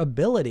 It's your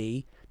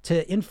ability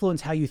to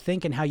influence how you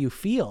think and how you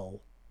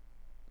feel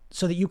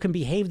so that you can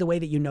behave the way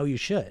that you know you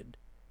should.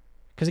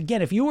 Because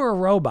again, if you were a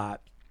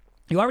robot,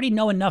 you already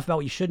know enough about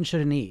what you should and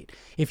shouldn't eat.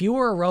 If you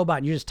were a robot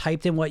and you just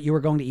typed in what you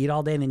were going to eat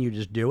all day and then you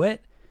just do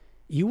it,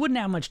 you wouldn't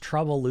have much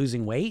trouble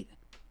losing weight.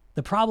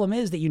 The problem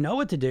is that you know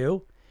what to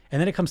do,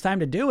 and then it comes time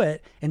to do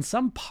it, and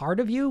some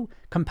part of you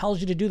compels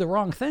you to do the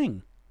wrong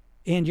thing.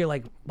 And you're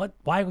like, what?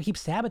 Why do I keep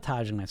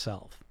sabotaging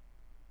myself?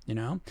 You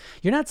know,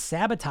 you're not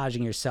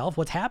sabotaging yourself.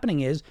 What's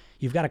happening is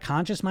you've got a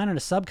conscious mind and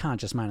a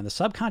subconscious mind, and the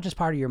subconscious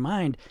part of your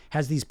mind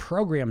has these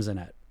programs in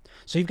it.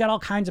 So you've got all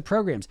kinds of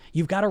programs.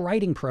 You've got a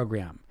writing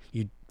program.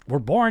 You were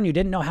born, you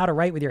didn't know how to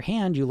write with your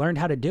hand. You learned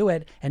how to do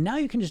it, and now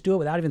you can just do it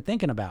without even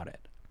thinking about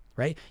it,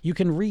 right? You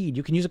can read,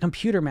 you can use a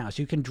computer mouse,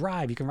 you can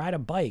drive, you can ride a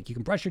bike, you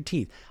can brush your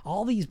teeth.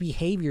 All these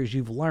behaviors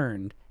you've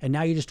learned, and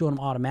now you're just doing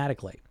them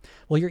automatically.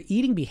 Well, your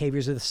eating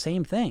behaviors are the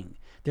same thing.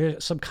 They're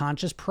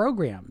subconscious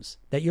programs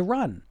that you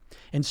run.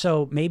 And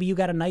so maybe you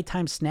got a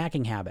nighttime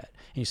snacking habit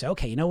and you say,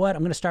 okay, you know what?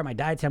 I'm going to start my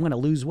diet today. I'm going to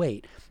lose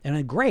weight. And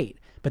then great.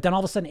 But then all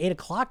of a sudden 8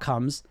 o'clock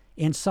comes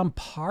and some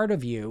part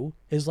of you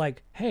is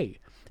like, hey,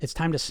 it's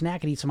time to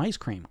snack and eat some ice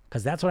cream.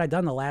 Because that's what I've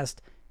done the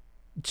last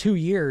 2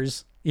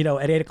 years, you know,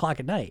 at 8 o'clock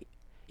at night,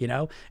 you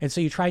know? And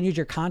so you try and use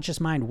your conscious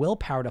mind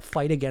willpower to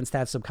fight against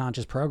that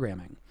subconscious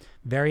programming.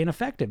 Very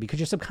ineffective because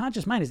your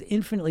subconscious mind is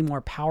infinitely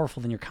more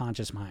powerful than your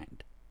conscious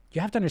mind. You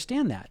have to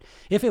understand that.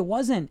 If it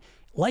wasn't,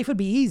 life would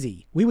be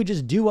easy. We would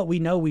just do what we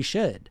know we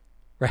should,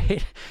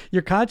 right?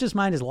 Your conscious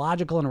mind is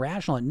logical and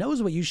rational. It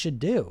knows what you should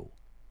do,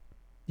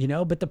 you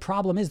know, but the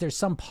problem is there's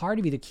some part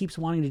of you that keeps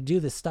wanting to do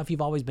the stuff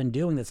you've always been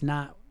doing that's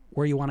not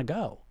where you want to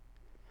go.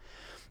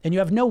 And you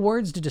have no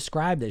words to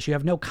describe this. You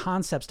have no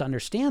concepts to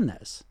understand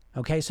this,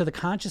 okay? So the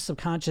conscious,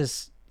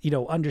 subconscious, you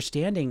know,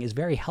 understanding is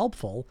very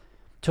helpful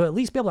to at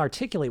least be able to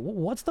articulate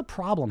what's the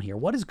problem here?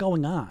 What is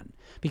going on?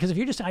 Because if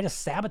you're I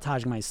just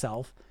sabotaging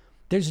myself,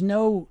 there's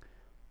no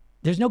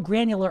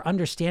granular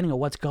understanding of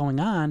what's going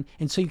on,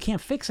 and so you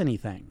can't fix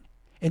anything.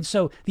 And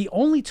so the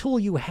only tool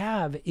you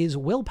have is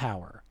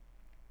willpower,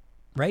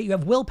 right? You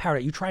have willpower.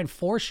 You try and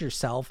force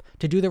yourself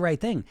to do the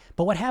right thing.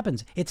 But what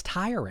happens? It's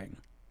tiring.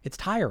 It's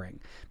tiring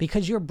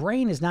because your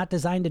brain is not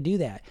designed to do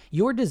that.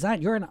 You're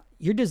designed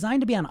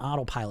to be on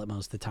autopilot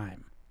most of the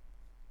time.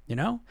 You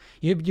know,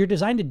 you're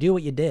designed to do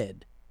what you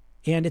did,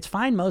 and it's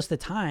fine most of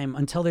the time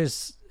until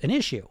there's an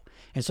issue.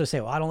 And so say,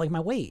 well, I don't like my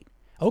weight.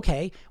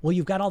 Okay, well,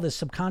 you've got all this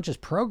subconscious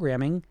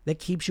programming that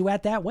keeps you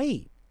at that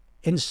weight.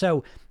 And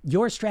so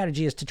your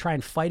strategy is to try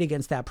and fight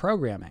against that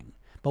programming.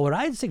 But what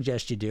I'd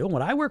suggest you do, and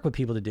what I work with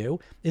people to do,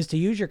 is to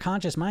use your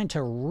conscious mind to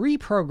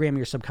reprogram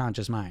your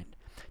subconscious mind.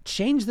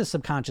 Change the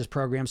subconscious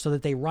program so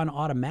that they run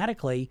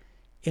automatically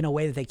in a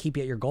way that they keep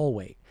you at your goal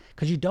weight.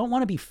 Because you don't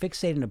want to be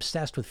fixated and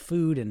obsessed with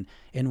food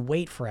and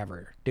weight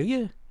forever, do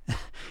you?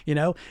 You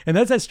know, and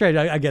that's that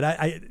strategy.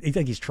 I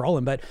think he's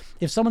trolling, but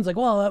if someone's like,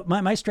 well,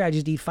 my strategy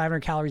is to eat 500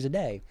 calories a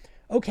day.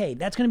 Okay,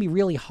 that's going to be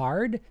really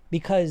hard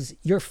because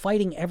you're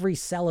fighting every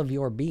cell of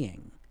your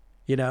being.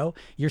 You know,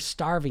 you're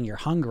starving, you're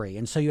hungry.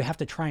 And so you have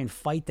to try and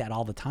fight that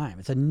all the time.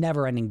 It's a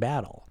never ending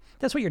battle.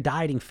 That's what your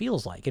dieting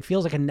feels like. It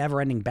feels like a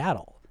never ending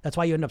battle. That's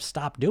why you end up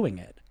stop doing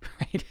it,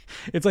 right?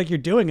 It's like you're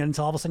doing it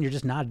until all of a sudden you're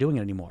just not doing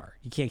it anymore.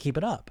 You can't keep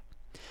it up.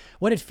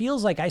 What it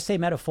feels like, I say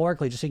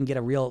metaphorically, just so you can get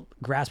a real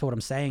grasp of what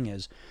I'm saying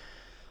is,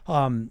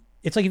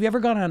 it's like, have you ever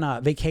gone on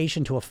a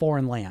vacation to a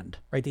foreign land,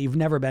 right, that you've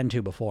never been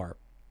to before?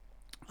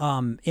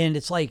 And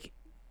it's like,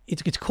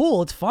 it's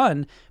cool, it's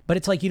fun, but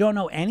it's like you don't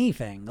know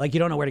anything. Like you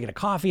don't know where to get a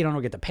coffee, you don't know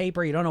where to get the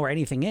paper, you don't know where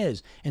anything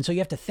is. And so you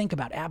have to think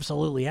about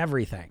absolutely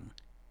everything,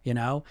 you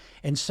know?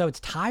 And so it's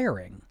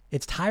tiring.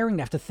 It's tiring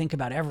to have to think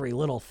about every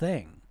little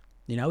thing,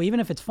 you know, even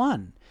if it's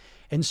fun.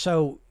 And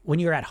so when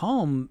you're at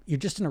home, you're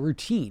just in a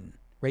routine,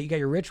 right? You got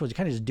your rituals, you're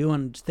kind of just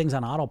doing things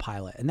on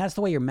autopilot. And that's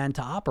the way you're meant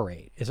to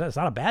operate. It's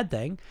not a bad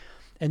thing.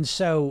 And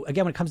so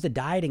again, when it comes to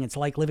dieting, it's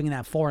like living in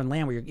that foreign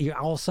land where you're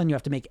all of a sudden you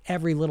have to make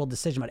every little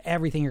decision about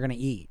everything you're going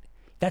to eat.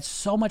 That's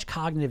so much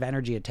cognitive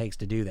energy it takes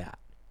to do that,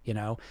 you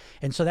know?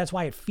 And so that's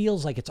why it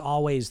feels like it's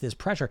always this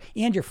pressure,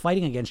 and you're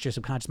fighting against your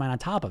subconscious mind on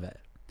top of it.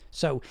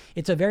 So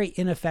it's a very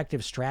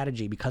ineffective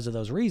strategy because of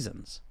those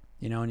reasons,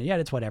 you know, and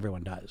yet it's what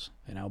everyone does,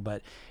 you know,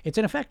 but it's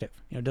ineffective.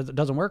 You know, it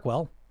doesn't work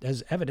well,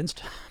 as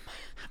evidenced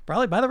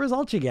probably by the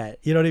results you get.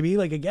 You know what I mean?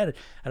 Like, again,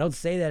 I don't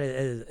say that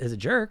as a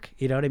jerk,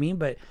 you know what I mean?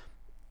 But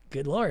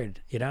good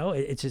Lord, you know,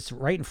 it's just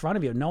right in front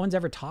of you. No one's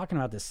ever talking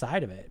about this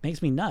side of it. It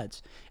makes me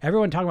nuts.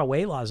 Everyone talking about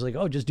weight loss is like,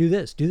 oh, just do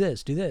this, do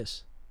this, do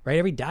this, right?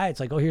 Every diet's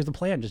like, oh, here's the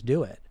plan, just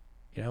do it.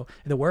 You know,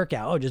 the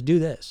workout, oh, just do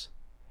this.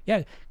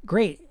 Yeah,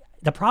 great.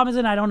 The problem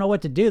isn't I don't know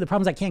what to do. The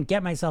problem is I can't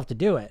get myself to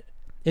do it.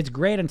 It's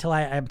great until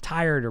I'm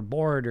tired or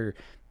bored or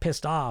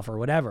pissed off or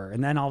whatever.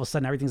 And then all of a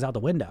sudden everything's out the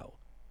window.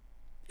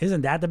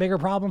 Isn't that the bigger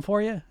problem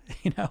for you?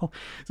 You know,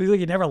 so it's like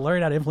you never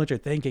learn how to influence your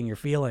thinking, your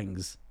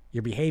feelings,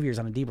 your behaviors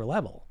on a deeper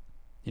level,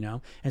 you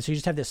know? And so you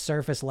just have this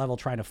surface level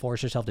trying to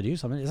force yourself to do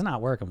something. It's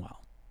not working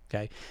well.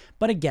 Okay.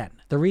 But again,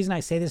 the reason I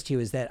say this to you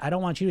is that I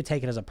don't want you to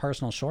take it as a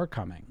personal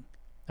shortcoming.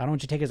 I don't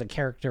want you to take it as a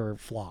character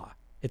flaw.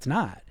 It's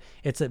not.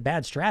 It's a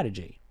bad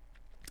strategy.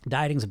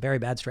 Dieting's a very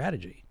bad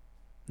strategy.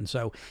 And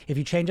so if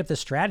you change up the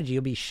strategy,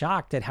 you'll be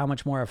shocked at how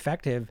much more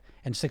effective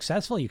and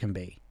successful you can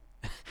be.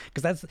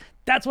 Because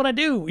that's what I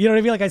do. You know what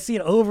I mean? Like I see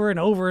it over and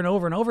over and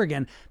over and over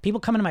again. People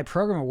come into my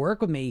program or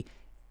work with me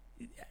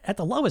at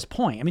the lowest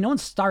point. I mean, no one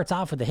starts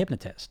off with the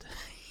hypnotist.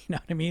 You know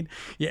what I mean?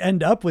 You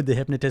end up with the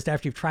hypnotist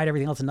after you've tried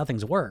everything else and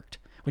nothing's worked.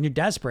 When you're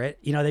desperate,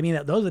 you know what I mean?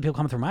 Those are the people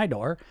coming through my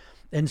door.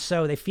 And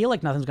so they feel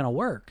like nothing's going to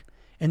work.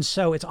 And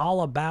so it's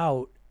all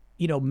about,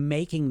 you know,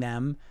 making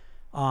them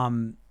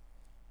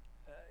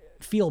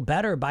feel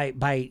better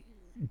by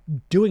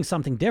doing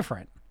something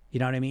different. You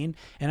know what I mean?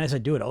 And as I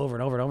do it over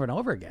and over and over and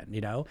over again, you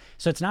know?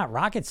 So it's not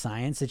rocket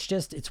science.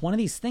 It's one of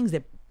these things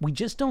that we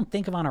just don't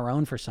think of on our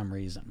own for some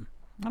reason.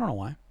 I don't know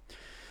why.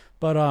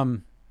 But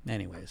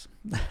anyways,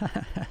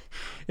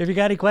 if you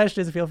got any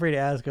questions, feel free to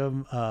ask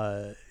them.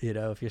 You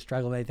know, if you're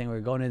struggling with anything, we're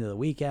going into the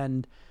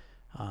weekend,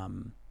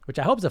 which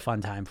I hope is a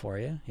fun time for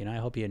you. You know, I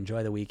hope you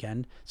enjoy the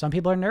weekend. Some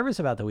people are nervous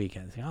about the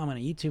weekend. They think, oh, I'm going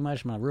to eat too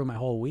much. I'm going to ruin my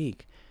whole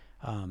week.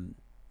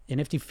 And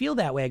if you feel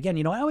that way, again,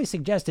 you know, I always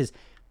suggest is,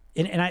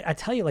 and I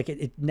tell you, like,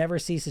 it never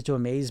ceases to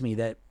amaze me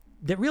that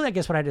really, I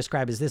guess what I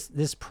describe is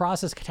this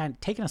process, kind of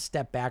taking a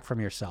step back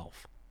from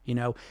yourself, you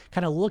know,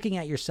 kind of looking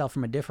at yourself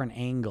from a different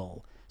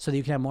angle so that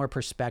you can have more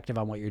perspective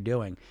on what you're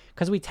doing.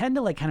 Because we tend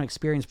to like kind of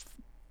experience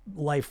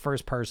life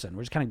first person.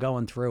 We're just kind of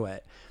going through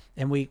it.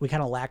 And we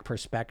kind of lack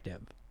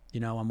perspective,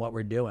 you know, on what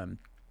we're doing.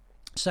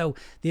 So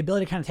the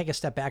ability to kind of take a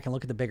step back and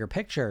look at the bigger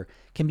picture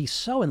can be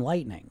so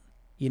enlightening,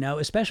 you know,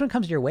 especially when it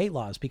comes to your weight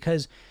loss,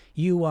 because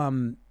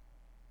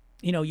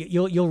you know,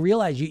 you'll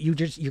realize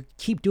you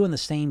keep doing the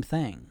same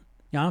thing.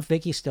 You know, I don't know if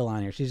Vicky's still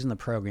on here. She's in the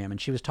program, and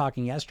she was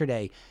talking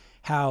yesterday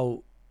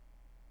how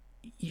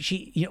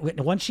she, you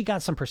know, once she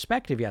got some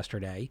perspective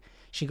yesterday,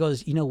 she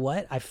goes, you know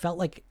what? I felt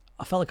like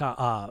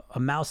a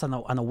mouse on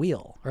the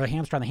wheel, or a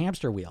hamster on the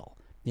hamster wheel,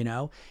 you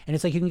know? And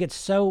it's like you can get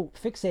so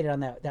fixated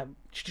on that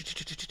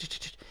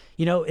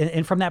you know,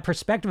 and from that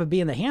perspective of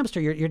being the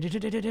hamster, you're God,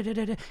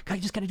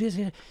 you just got to do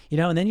this, you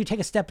know, and then you take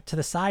a step to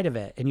the side of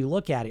it and you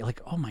look at it, you're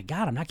like, oh my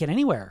God, I'm not getting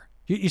anywhere.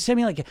 You see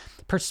me, like,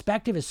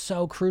 perspective is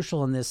so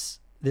crucial in this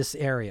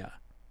area,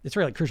 It's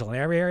really crucial in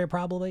every area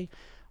probably,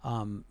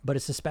 but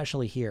it's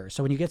especially here.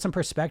 So when you get some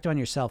perspective on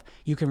yourself,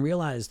 you can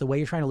realize the way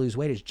you're trying to lose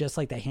weight is just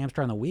like that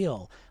hamster on the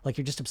wheel. Like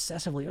you're just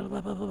obsessively, blah,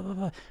 blah, blah, blah,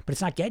 blah, but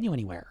it's not getting you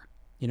anywhere.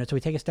 So we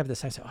take a step to the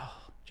side and say, oh,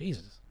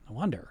 Jesus, no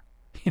wonder,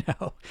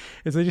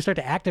 And so you start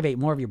to activate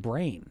more of your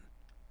brain.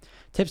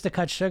 Tips to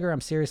cut sugar.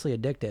 I'm seriously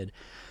addicted.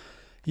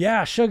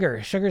 Yeah,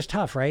 sugar's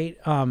tough, right?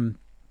 Tips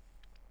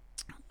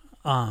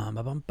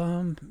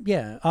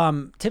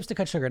to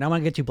cut sugar. Now I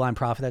want to get to Blind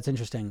Prophet. That's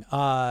interesting.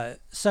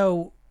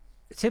 So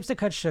tips to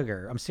cut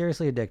sugar. I'm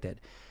seriously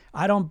addicted.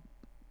 I don't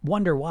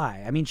wonder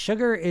why. I mean,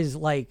 sugar is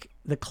like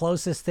the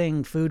closest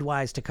thing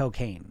food-wise to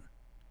cocaine.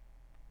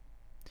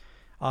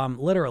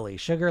 Literally,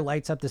 sugar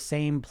lights up the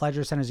same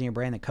pleasure centers in your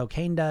brain that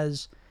cocaine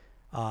does.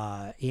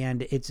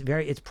 And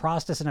it's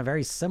processed in a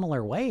very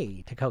similar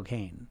way to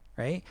cocaine,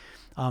 right?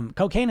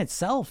 Cocaine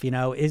itself,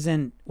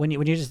 isn't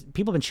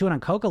people have been chewing on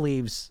coca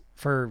leaves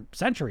for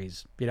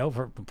centuries,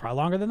 for probably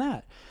longer than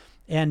that.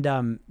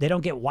 And, they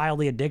don't get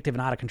wildly addictive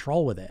and out of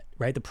control with it,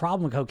 right? The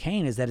problem with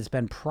cocaine is that it's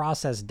been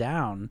processed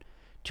down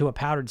to a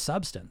powdered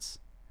substance,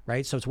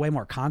 right? So it's way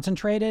more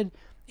concentrated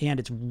and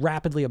it's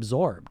rapidly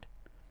absorbed,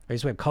 right?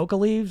 So we have coca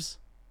leaves,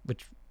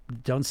 which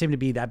don't seem to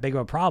be that big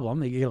of a problem.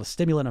 They get a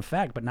stimulant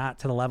effect, but not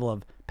to the level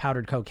of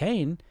powdered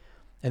cocaine.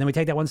 And then we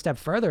take that one step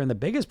further. And the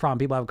biggest problem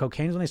people have with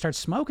cocaine is when they start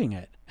smoking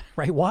it,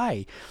 right?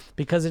 Why?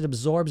 Because it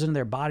absorbs into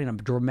their body in a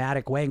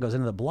dramatic way and goes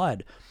into the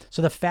blood.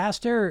 So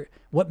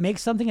what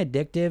makes something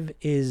addictive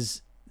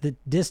is the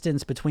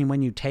distance between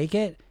when you take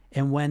it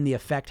and when the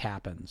effect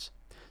happens.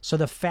 So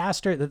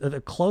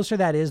the closer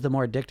that is, the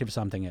more addictive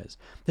something is.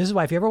 This is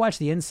why if you ever watch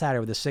The Insider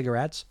with the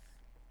cigarettes,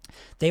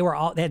 they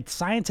had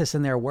scientists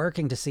in there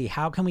working to see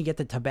how can we get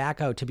the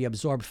tobacco to be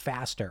absorbed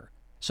faster.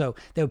 So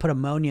they would put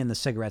ammonia in the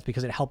cigarettes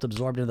because it helped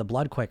absorb into the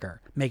blood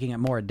quicker, making it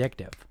more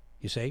addictive.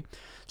 You see?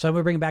 So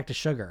we bring it back to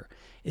sugar.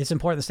 It's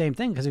important the same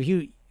thing because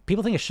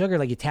people think of sugar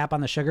like you tap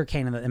on the sugar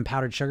cane and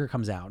powdered sugar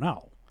comes out.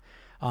 No,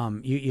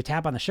 you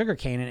tap on the sugar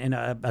cane and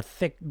a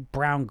thick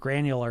brown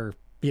granular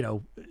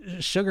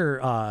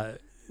sugar I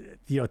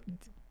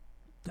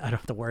don't know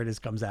what the word is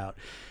comes out,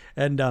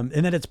 and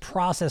then it's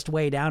processed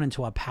way down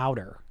into a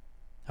powder.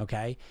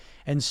 Okay.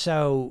 And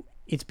so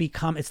it's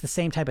the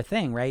same type of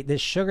thing, right?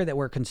 This sugar that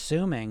we're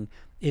consuming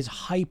is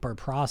hyper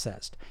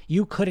processed.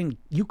 You couldn't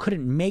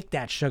make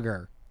that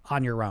sugar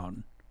on your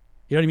own.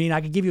 You know what I mean?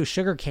 I could give you a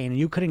sugar cane and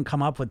you couldn't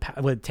come up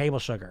with table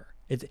sugar.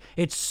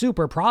 It's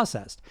super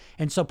processed.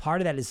 And so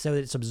part of that is so that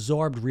it's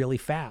absorbed really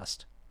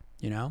fast,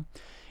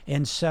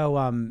 And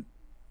so,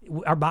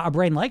 our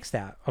brain likes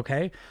that,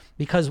 okay?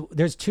 Because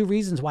there's two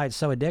reasons why it's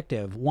so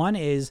addictive. One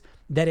is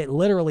that it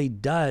literally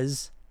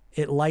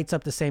it lights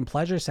up the same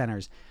pleasure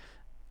centers.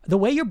 The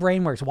way your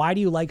brain works, why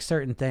do you like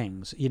certain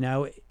things?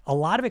 A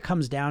lot of it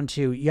comes down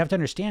to, you have to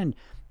understand,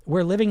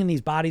 we're living in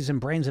these bodies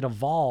and brains that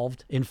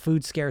evolved in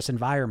food scarce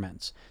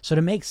environments. So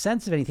to make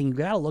sense of anything, you've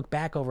got to look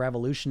back over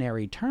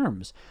evolutionary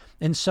terms.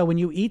 And so when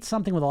you eat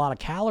something with a lot of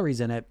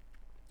calories in it,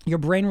 your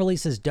brain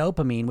releases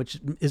dopamine, which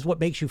is what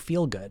makes you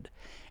feel good.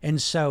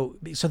 And so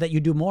that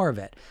you do more of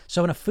it.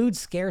 So in a food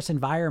scarce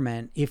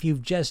environment, if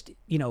you've just,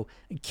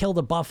 killed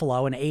a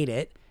buffalo and ate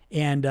it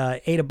and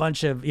ate a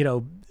bunch of,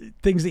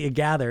 things that you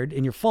gathered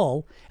and you're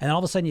full, and then all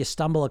of a sudden you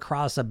stumble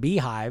across a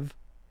beehive,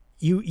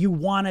 you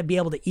want to be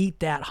able to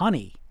eat that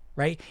honey,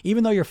 right?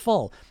 Even though you're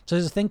full. So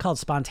there's a thing called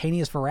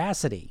spontaneous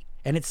voracity.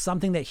 And it's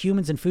something that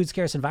humans in food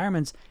scarce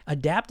environments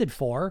adapted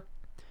for,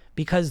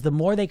 because the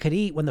more they could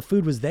eat when the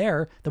food was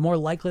there, the more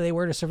likely they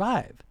were to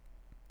survive.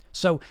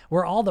 So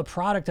we're all the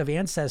product of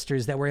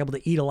ancestors that were able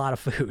to eat a lot of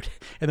food.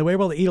 And the way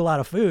we're able to eat a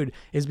lot of food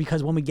is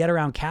because when we get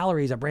around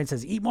calories, our brain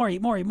says, eat more,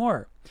 eat more, eat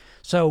more.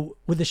 So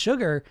with the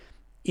sugar,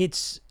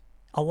 it's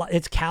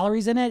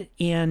calories in it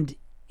and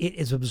it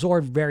is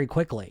absorbed very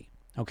quickly.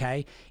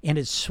 Okay. And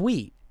it's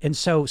sweet. And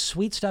so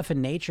sweet stuff in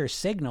nature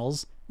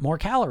signals more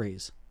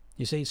calories.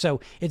 You see?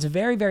 So it's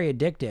very, very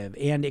addictive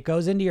and it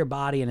goes into your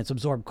body and it's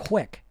absorbed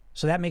quick.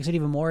 So that makes it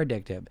even more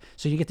addictive.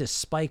 So you get this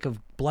spike of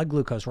blood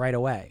glucose right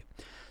away.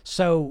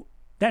 So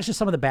that's just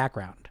some of the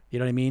background. You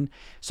know what I mean?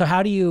 So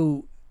how do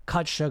you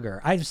cut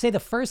sugar? I'd say the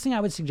first thing I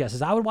would suggest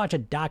is I would watch a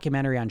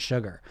documentary on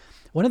sugar.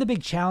 One of the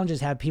big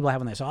challenges people have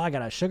when they say, I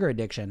got a sugar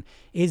addiction,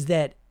 is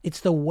that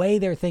it's the way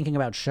they're thinking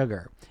about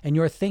sugar. And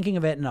you're thinking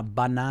of it in a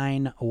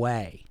benign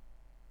way.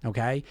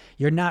 Okay?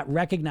 You're not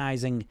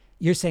recognizing,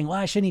 you're saying, well,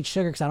 I shouldn't eat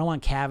sugar because I don't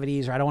want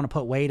cavities or I don't want to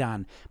put weight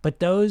on. But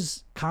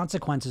those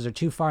consequences are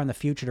too far in the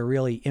future to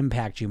really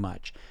impact you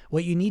much.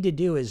 What you need to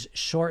do is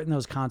shorten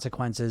those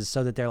consequences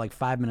so that they're like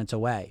 5 minutes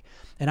away.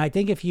 And I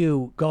think if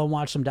you go and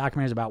watch some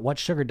documentaries about what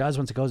sugar does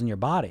once it goes in your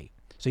body,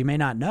 so you may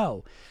not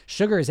know,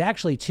 sugar is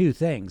actually two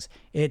things.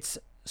 It's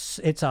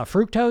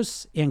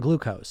fructose and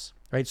glucose,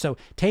 right? So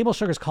table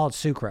sugar is called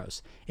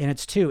sucrose, and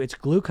it's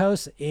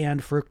glucose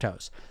and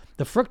fructose.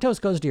 The fructose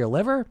goes to your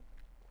liver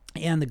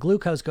and the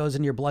glucose goes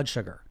into your blood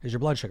sugar,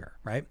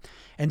 right?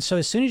 And so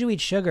as soon as you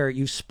eat sugar,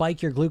 you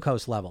spike your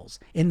glucose levels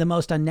in the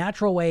most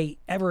unnatural way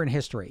ever in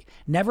history.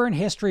 Never in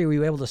history were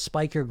you able to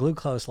spike your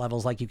glucose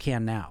levels like you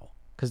can now,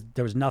 because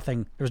there was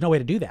no way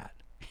to do that.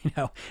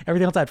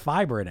 Everything else had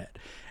fiber in it.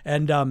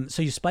 And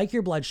so you spike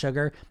your blood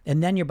sugar,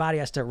 and then your body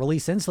has to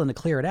release insulin to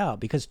clear it out,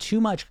 because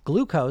too much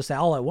glucose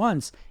all at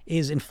once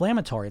is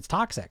inflammatory. It's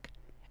toxic.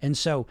 And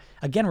so,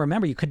 again,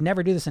 remember, you could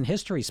never do this in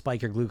history,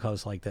 spike your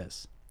glucose like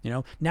this.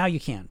 Now you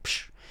can.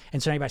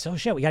 And so now everybody says, oh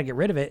shit, we got to get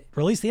rid of it.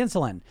 Release the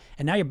insulin.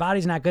 And now your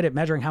body's not good at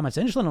measuring how much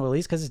insulin will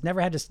release because it's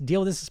never had to deal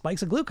with this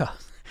spikes of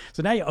glucose.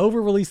 So now you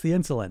over-release the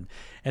insulin,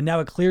 and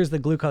now it clears the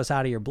glucose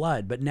out of your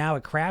blood, but now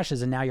it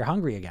crashes and now you're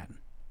hungry again,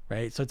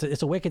 right? So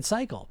it's a wicked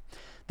cycle.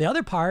 The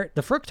other part,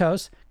 the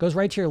fructose, goes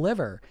right to your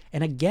liver.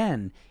 And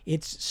again,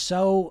 it's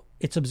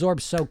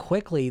absorbed so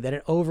quickly that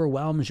it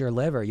overwhelms your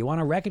liver. You want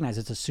to recognize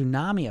it's a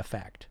tsunami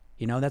effect.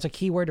 That's a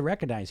key word to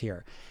recognize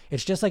here.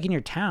 It's just like in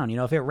your town.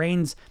 If it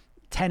rains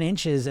 10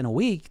 inches in a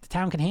week, the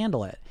town can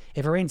handle it.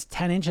 If it rains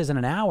 10 inches in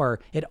an hour,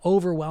 it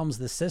overwhelms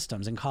the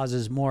systems and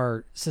causes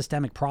more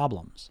systemic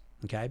problems.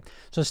 Okay.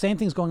 So same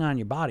thing's going on in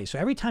your body. So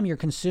every time you're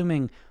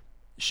consuming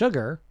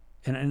sugar,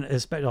 and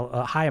especially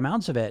high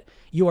amounts of it,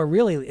 you are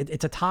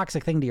it's a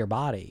toxic thing to your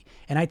body.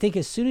 And I think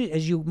as soon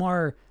as you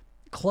more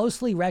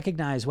closely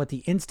recognize what the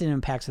instant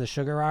impacts of the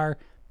sugar are,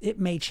 it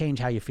may change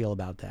how you feel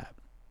about that,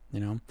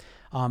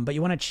 But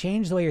you want to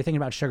change the way you're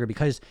thinking about sugar,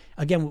 because,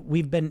 again,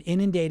 we've been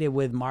inundated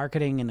with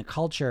marketing and a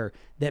culture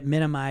that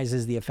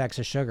minimizes the effects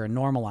of sugar and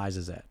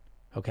normalizes it.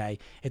 Okay.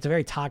 It's a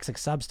very toxic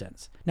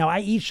substance. Now, I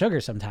eat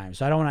sugar sometimes,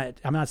 so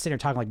I'm not sitting here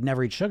talking like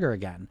never eat sugar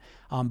again.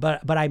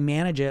 But I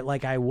manage it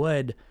like I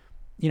would,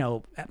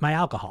 my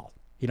alcohol.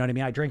 You know what I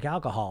mean? I drink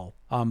alcohol,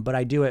 but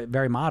I do it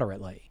very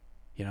moderately,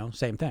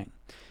 same thing.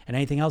 And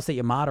anything else that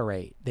you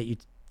moderate, that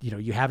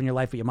you have in your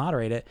life, but you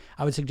moderate it,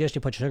 I would suggest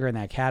you put sugar in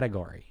that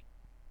category,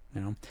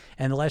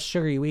 And the less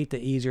sugar you eat, the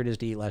easier it is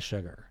to eat less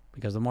sugar,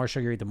 because the more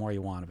sugar you eat, the more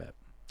you want of it.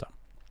 So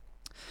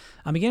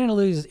I'm beginning to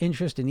lose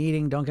interest in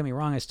eating. Don't get me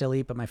wrong, I still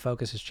eat, but my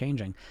focus is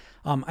changing.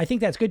 I think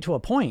that's good to a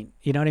point.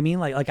 You know what I mean?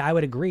 Like I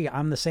would agree.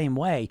 I'm the same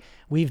way.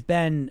 We've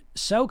been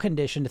so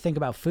conditioned to think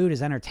about food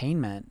as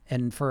entertainment,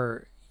 and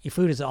for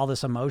food is all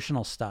this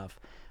emotional stuff.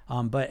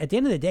 But at the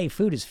end of the day,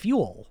 food is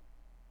fuel.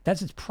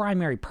 That's its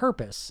primary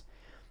purpose.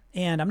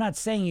 And I'm not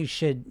saying you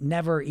should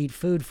never eat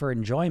food for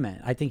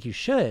enjoyment. I think you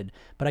should.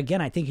 But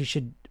again, I think you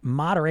should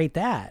moderate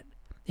that.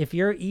 If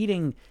you're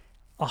eating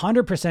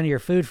 100% of your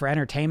food for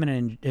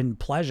entertainment and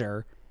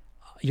pleasure,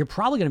 you're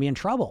probably going to be in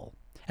trouble.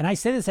 And I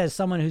say this as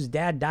someone whose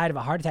dad died of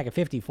a heart attack at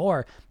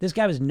 54. This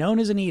guy was known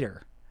as an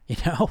eater. It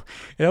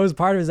was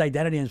part of his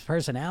identity and his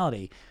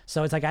personality.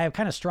 So it's like I have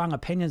kind of strong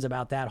opinions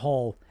about that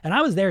whole. And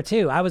I was there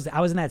too. I was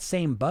in that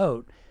same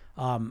boat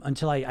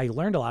until I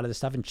learned a lot of this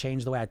stuff and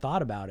changed the way I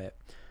thought about it.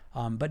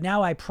 But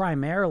now I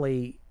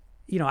primarily,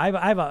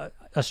 I have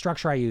a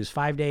structure I use.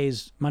 5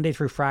 days, Monday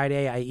through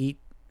Friday, I eat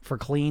for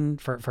clean,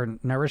 for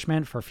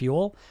nourishment, for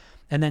fuel.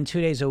 And then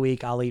 2 days a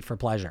week, I'll eat for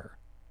pleasure,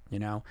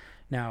 Now,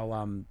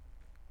 when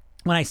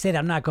I say that,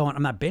 I'm not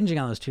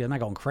binging on those two. I'm not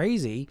going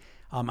crazy.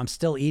 I'm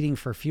still eating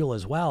for fuel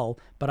as well,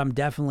 but I'm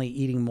definitely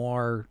eating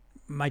more.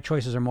 My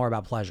choices are more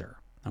about pleasure.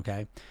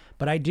 Okay.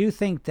 But I do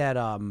think that,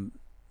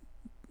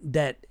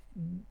 that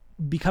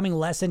becoming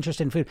less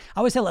interested in food, I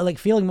always say like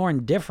feeling more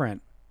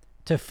indifferent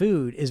to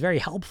food is very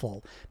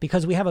helpful,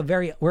 because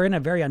we're in a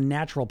very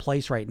unnatural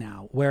place right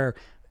now where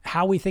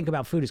how we think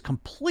about food is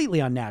completely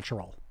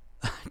unnatural.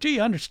 Do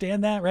you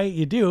understand that? Right?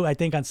 You do, I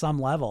think, on some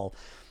level.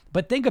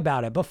 But think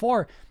about it.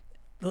 Before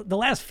the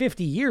last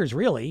 50 years,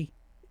 really,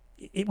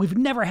 we've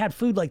never had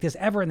food like this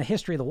ever in the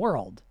history of the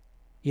world.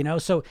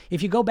 So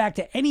if you go back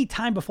to any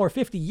time before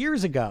 50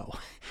 years ago,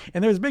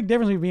 and there's a big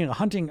difference between being a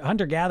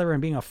hunter-gatherer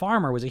and being a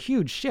farmer, was a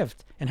huge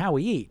shift in how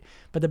we eat.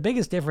 But the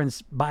biggest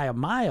difference by a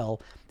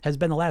mile has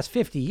been the last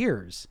 50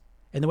 years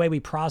in the way we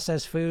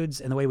process foods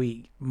and the way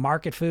we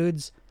market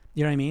foods.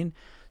 You know what I mean?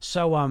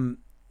 So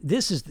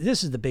this is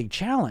the big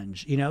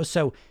challenge,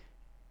 So,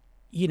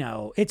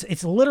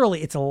 it's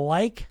literally, it's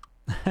like,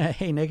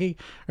 hey, Nikki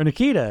or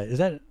Nikita, is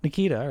that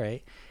Nikita? All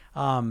right.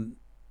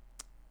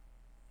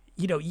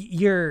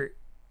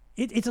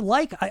 It's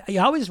like, I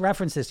always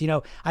reference this,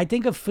 I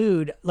think of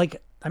food,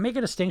 like I make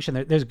a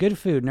distinction. There's good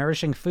food,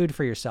 nourishing food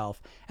for yourself.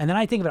 And then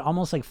I think of it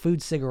almost like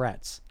food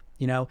cigarettes,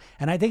 and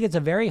I think it's a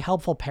very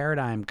helpful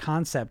paradigm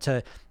concept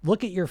to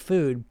look at your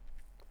food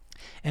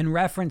and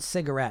reference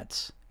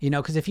cigarettes,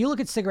 because if you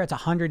look at cigarettes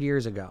 100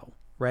 years ago,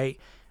 right?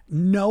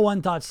 No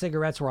one thought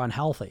cigarettes were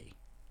unhealthy.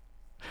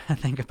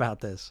 Think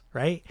about this,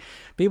 right?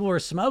 People were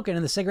smoking,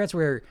 and the cigarettes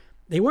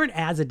they weren't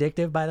as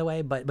addictive, by the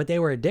way, but they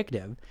were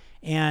addictive.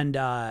 And,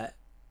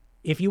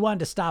 if you wanted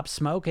to stop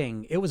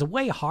smoking, it was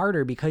way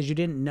harder because you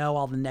didn't know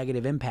all the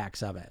negative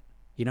impacts of it.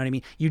 You know what I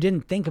mean? You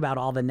didn't think about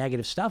all the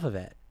negative stuff of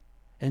it.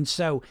 And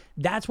so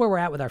that's where we're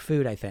at with our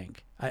food, I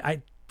think.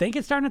 I think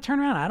it's starting to turn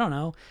around. I don't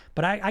know.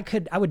 But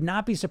I would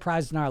not be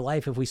surprised in our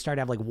life if we start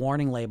to have like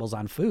warning labels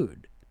on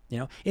food.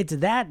 It's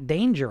that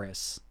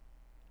dangerous.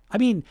 I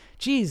mean,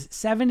 geez,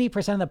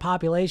 70% of the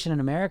population in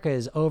America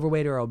is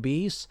overweight or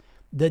obese.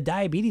 The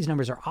diabetes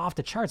numbers are off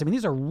the charts. I mean,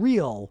 these are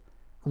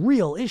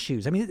real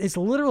issues. I mean, it's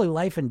literally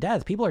life and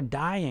death. People are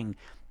dying.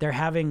 They're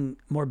having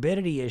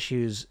morbidity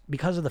issues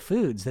because of the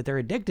foods that they're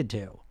addicted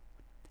to.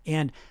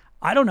 And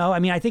I don't know. I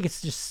mean, I think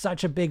it's just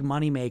such a big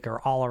moneymaker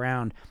all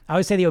around. I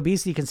always say the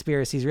obesity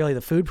conspiracy is really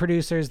the food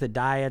producers, the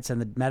diets,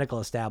 and the medical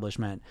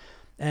establishment.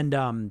 And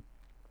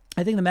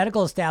I think the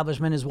medical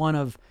establishment is one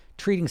of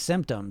treating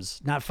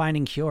symptoms, not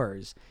finding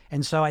cures.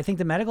 And so I think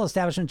the medical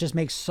establishment just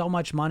makes so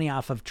much money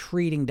off of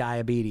treating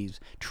diabetes,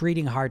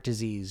 treating heart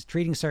disease,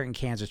 treating certain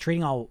cancers,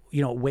 treating all,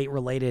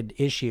 weight-related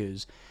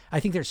issues. I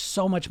think there's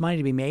so much money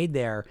to be made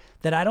there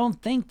that I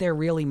don't think they're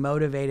really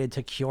motivated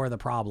to cure the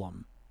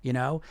problem,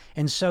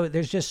 And so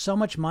there's just so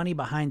much money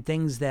behind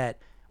things that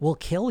will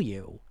kill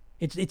you.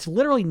 It's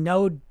literally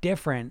no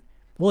different.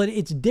 Well,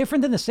 it's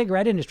different than the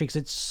cigarette industry because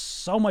it's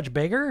so much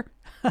bigger.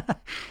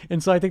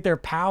 And so I think their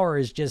power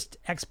is just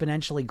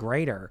exponentially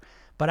greater.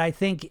 But I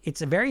think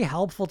it's very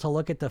helpful to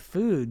look at the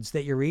foods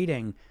that you're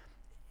eating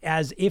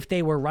as if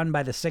they were run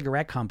by the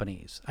cigarette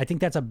companies. I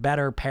think that's a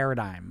better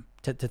paradigm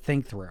to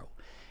think through.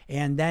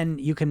 And then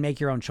you can make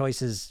your own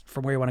choices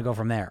from where you want to go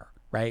from there,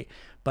 right?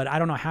 But I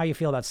don't know how you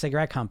feel about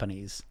cigarette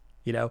companies,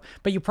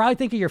 but you probably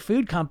think of your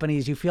food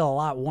companies, you feel a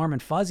lot warm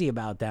and fuzzy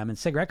about them. And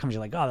cigarette companies,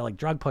 you're like, oh, they're like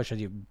drug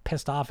pushers. You're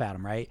pissed off at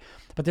them, right?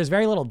 But there's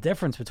very little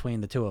difference between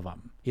the two of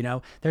them.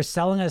 They're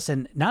selling us,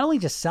 and not only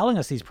just selling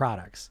us these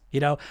products,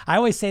 I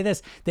always say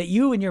this, that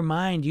you in your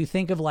mind, you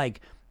think of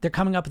like, they're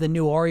coming up with a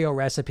new Oreo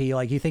recipe.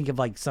 Like you think of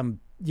like some,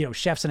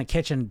 chefs in a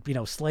kitchen,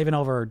 slaving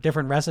over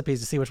different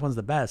recipes to see which one's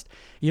the best.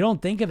 You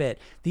don't think of it.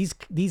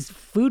 These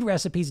food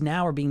recipes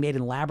now are being made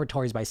in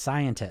laboratories by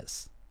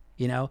scientists.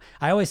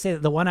 I always say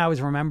that the one I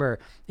always remember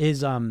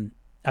is,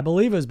 I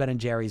believe it was Ben and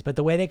Jerry's, but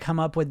the way they come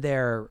up with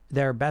their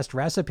best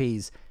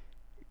recipes,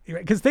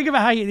 because think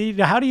about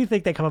how do you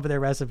think they come up with their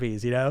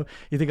recipes? You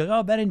think like,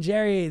 oh, Ben and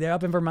Jerry, they're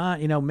up in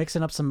Vermont,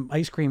 mixing up some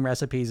ice cream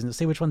recipes and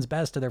see which one's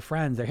best to their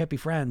friends, their hippie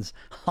friends,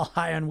 all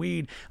high on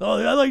weed.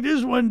 Oh, I like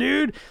this one,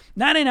 dude.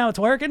 That ain't how it's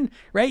working,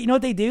 right? You know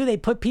what they do? They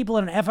put people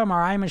in an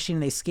fMRI machine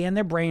and they scan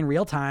their brain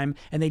real time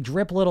and they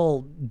drip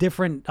little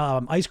different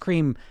ice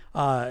cream,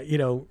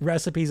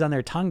 recipes on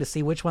their tongue to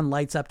see which one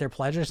lights up their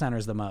pleasure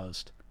centers the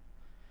most.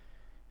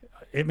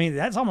 I mean,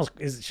 that's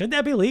should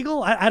that be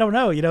legal? I don't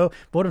know,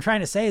 but what I'm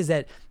trying to say is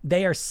that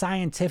they are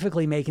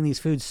scientifically making these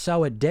foods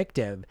so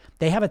addictive.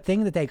 They have a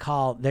thing that they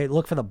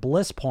look for the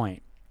bliss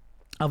point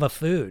of a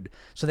food.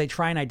 So they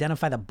try and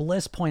identify the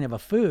bliss point of a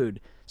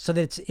food so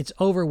that it's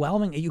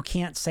overwhelming. You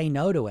can't say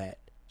no to it,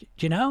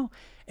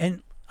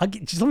 And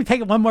just let me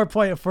take it one more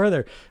point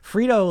further.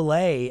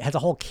 Frito-Lay has a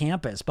whole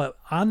campus, but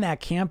on that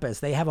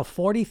campus, they have a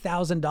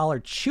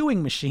 $40,000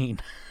 chewing machine.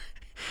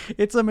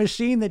 It's a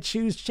machine that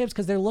chews chips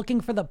because they're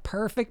looking for the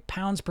perfect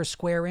pounds per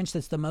square inch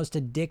that's the most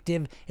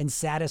addictive and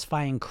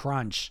satisfying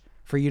crunch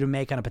for you to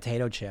make on a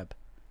potato chip.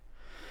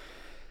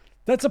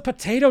 That's a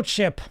potato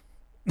chip.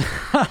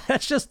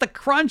 That's just the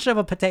crunch of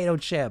a potato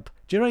chip.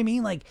 Do you know what I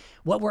mean? Like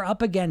what we're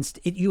up against,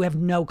 you have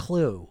no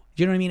clue.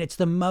 Do you know what I mean? It's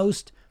the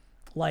most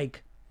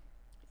like,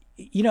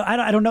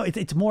 I don't know.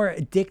 It's more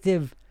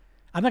addictive.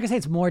 I'm not gonna say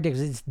it's more addictive.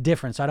 It's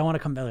different. So I don't want to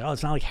come back like, oh,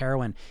 it's not like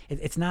heroin.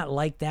 It's not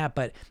like that,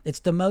 but it's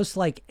the most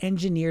like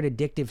engineered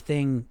addictive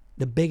thing,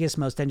 the biggest,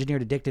 most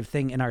engineered addictive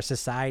thing in our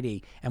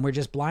society. And we're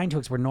just blind to it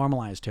because we're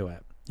normalized to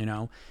it,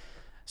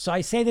 So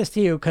I say this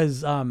to you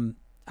because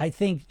I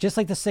think just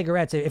like the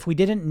cigarettes, if we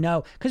didn't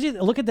know, because you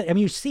look at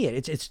you see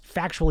it. It's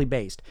factually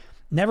based.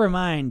 Never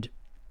mind,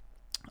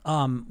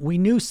 we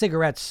knew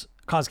cigarettes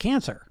cause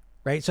cancer,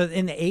 right? So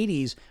in the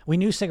 80s, we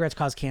knew cigarettes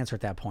caused cancer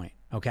at that point.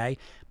 Okay.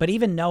 But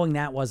even knowing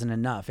that wasn't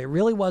enough. It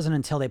really wasn't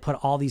until they put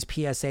all these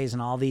PSAs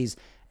and all these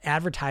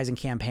advertising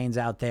campaigns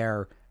out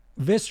there,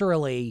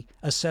 viscerally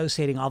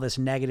associating all this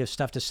negative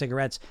stuff to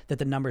cigarettes, that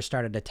the numbers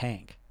started to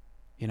tank,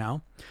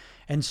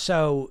 And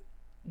so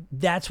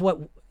that's what,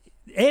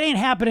 it ain't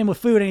happening with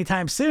food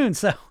anytime soon.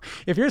 So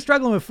if you're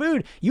struggling with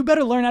food, you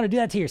better learn how to do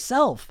that to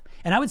yourself.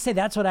 And I would say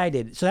that's what I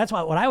did. So that's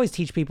what I always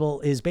teach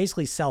people is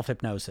basically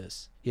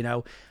self-hypnosis.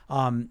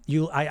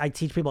 I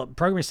teach people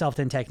program yourself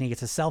in technique.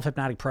 It's a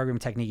self-hypnotic program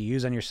technique you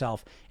use on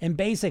yourself. And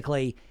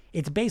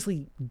it's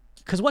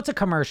because what's a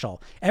commercial?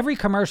 Every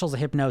commercial is a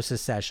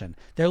hypnosis session.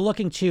 They're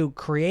looking to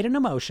create an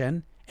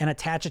emotion and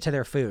attach it to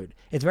their food.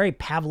 It's very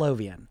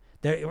Pavlovian.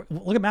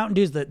 Look at Mountain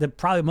Dew's the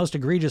probably most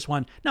egregious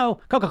one.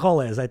 No,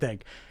 Coca-Cola is, I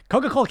think.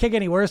 Coca-Cola can't get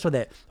any worse with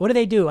it. What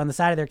do on the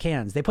side of their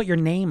cans? They put your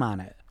name on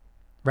it.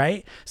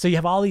 Right? So you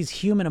have all these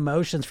human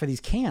emotions for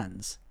these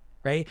cans,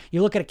 right?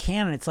 You look at a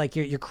can and it's like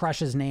your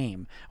crush's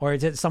name, or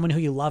is it someone who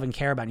you love and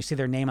care about and you see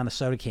their name on the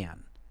soda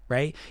can,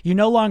 right? You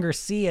no longer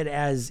see it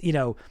as,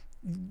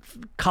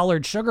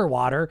 colored sugar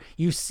water.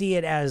 You see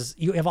it as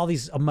you have all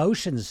these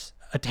emotions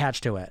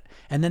attached to it.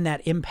 And then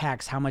that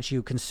impacts how much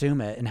you consume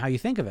it and how you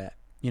think of it.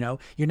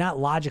 You're not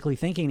logically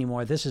thinking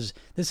anymore. This is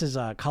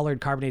colored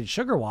carbonated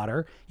sugar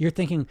water. You're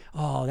thinking,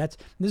 oh, this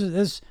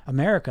is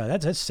America.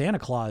 That's Santa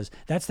Claus.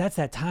 That's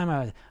that time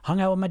I hung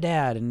out with my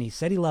dad and he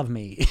said he loved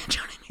me. You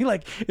know what I mean?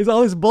 Like it's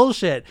all this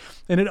bullshit,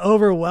 and it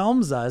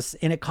overwhelms us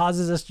and it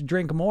causes us to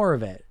drink more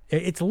of it.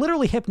 It's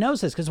literally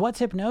hypnosis. Because what's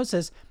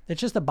hypnosis?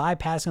 It's just the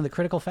bypassing of the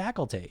critical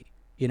faculty.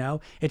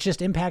 It's just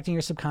impacting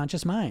your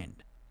subconscious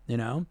mind.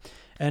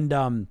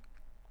 And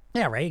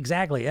Yeah, right.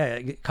 Exactly. Yeah.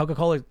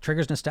 Coca-Cola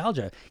triggers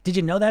nostalgia. Did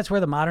you know that's where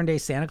the modern day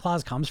Santa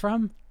Claus comes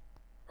from?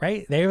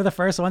 Right? They were the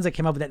first ones that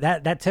came up with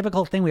that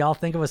typical thing we all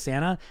think of as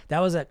Santa. That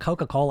was a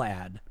Coca-Cola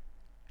ad.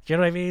 Do you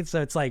know what I mean?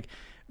 So it's like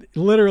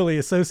literally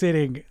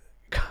associating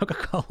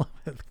Coca-Cola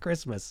with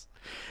Christmas.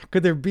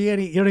 Could there be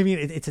any, you know what I mean?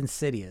 It's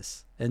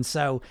insidious. And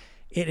so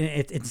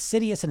it's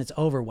insidious and it's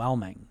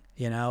overwhelming,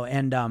 you know?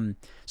 And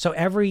so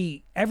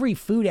every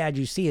food ad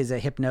you see is a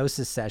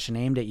hypnosis session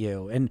aimed at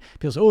you. And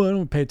people say, oh, I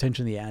don't pay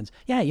attention to the ads.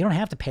 Yeah, you don't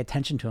have to pay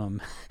attention to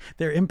them.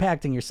 They're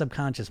impacting your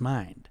subconscious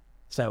mind.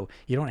 So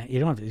you don't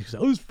have to say,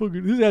 oh,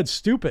 this ad's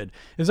stupid.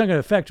 It's not going to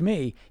affect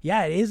me.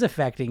 Yeah, it is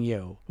affecting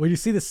you. When you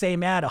see the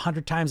same ad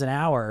 100 times an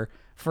hour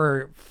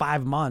for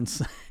 5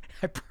 months,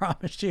 I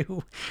promise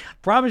you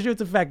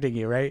it's affecting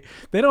you, right?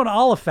 They don't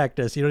all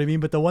affect us, you know what I mean?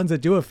 But the ones that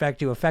do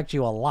affect you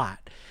a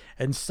lot.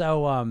 And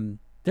so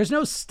there's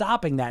no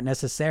stopping that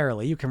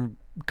necessarily. You can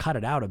cut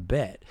it out a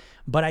bit.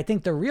 But I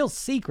think the real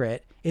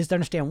secret is to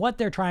understand what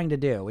they're trying to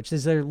do, which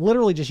is they're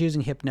literally just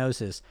using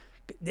hypnosis.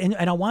 And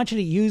I want you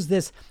to use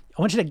this.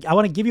 I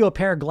want to give you a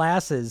pair of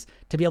glasses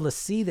to be able to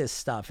see this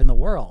stuff in the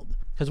world.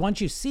 Because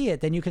once you see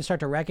it, then you can start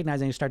to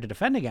recognize and you start to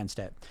defend against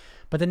it.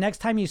 But the next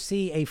time you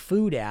see a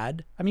food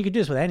ad, I mean, you could do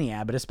this with any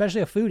ad, but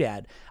especially a food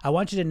ad, I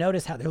want you to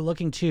notice how they're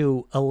looking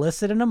to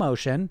elicit an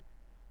emotion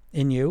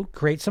in you,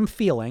 create some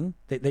feeling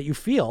that you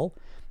feel,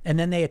 and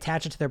then they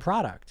attach it to their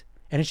product.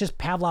 And it's just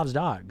Pavlov's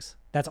dogs.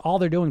 That's all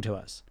they're doing to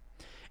us.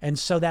 And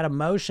so that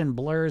emotion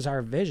blurs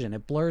our vision.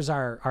 It blurs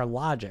our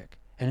logic.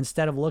 And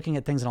instead of looking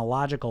at things in a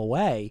logical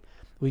way,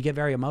 we get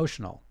very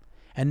emotional.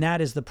 And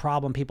that is the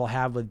problem people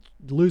have with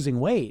losing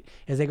weight,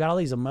 is they've got all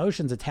these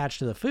emotions attached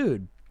to the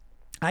food.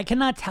 I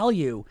cannot tell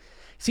you.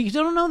 See, you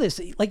don't know this.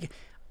 Like,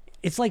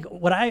 it's like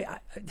what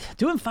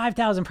doing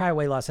 5,000 private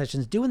weight loss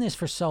sessions, doing this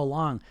for so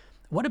long.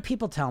 What do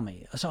people tell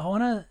me? So I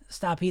want to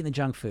stop eating the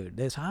junk food.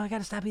 They say, oh, I got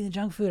to stop eating the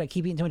junk food. I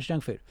keep eating too much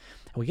junk food.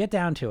 And we get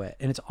down to it,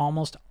 and it's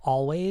almost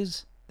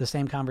always the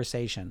same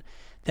conversation,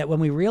 that when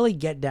we really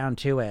get down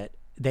to it,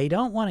 they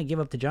don't want to give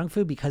up the junk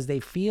food because they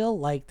feel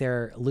like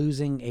they're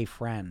losing a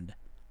friend.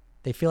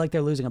 They feel like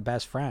they're losing a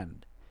best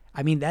friend.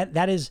 I mean,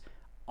 that is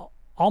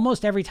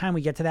almost every time we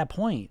get to that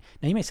point.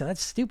 Now you may say,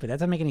 that's stupid. That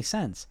doesn't make any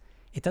sense.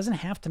 It doesn't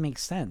have to make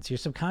sense. Your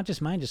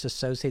subconscious mind just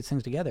associates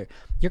things together.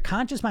 Your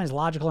conscious mind is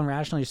logical and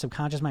rational. Your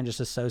subconscious mind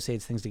just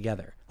associates things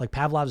together. Like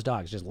Pavlov's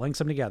dogs, just links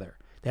them together.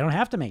 They don't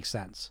have to make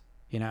sense.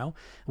 You know,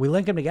 we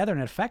link them together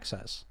and it affects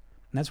us.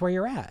 And that's where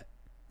you're at.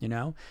 You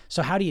know,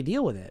 so how do you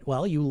deal with it?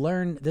 Well, you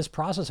learn this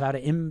process of how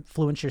to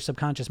influence your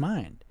subconscious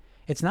mind.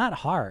 It's not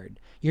hard.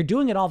 You're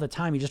doing it all the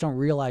time. You just don't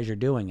realize you're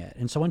doing it.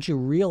 And so once you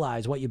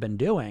realize what you've been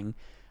doing,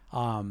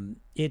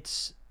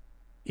 it's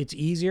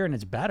easier and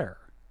it's better.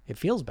 It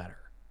feels better.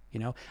 You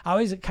know, I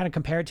always kind of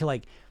compare it to,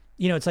 like,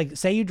 you know, it's like,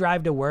 say you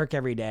drive to work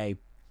every day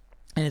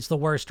and it's the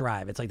worst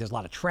drive. It's like there's a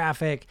lot of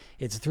traffic.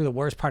 It's through the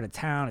worst part of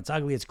town. It's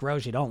ugly. It's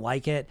gross. You don't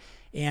like it.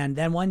 And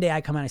then one day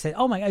I come out and I say,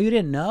 oh my God, you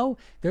didn't know?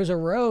 There's a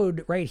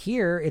road right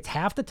here. It's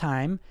half the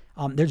time.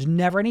 There's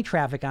never any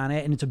traffic on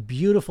it. And it's a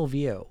beautiful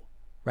view,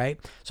 right?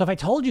 So if I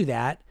told you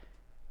that,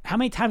 how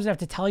many times do I have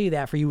to tell you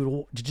that for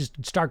you to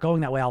just start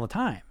going that way all the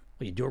time?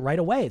 Well, you do it right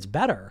away. It's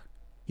better.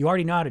 You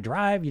already know how to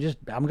drive.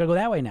 I'm going to go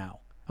that way now.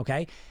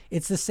 Okay.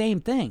 It's the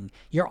same thing.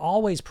 You're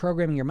always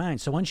programming your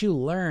mind. So once you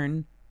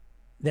learn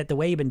that the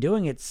way you've been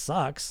doing it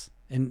sucks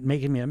and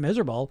making me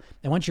miserable,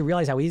 and once you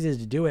realize how easy it is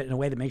to do it in a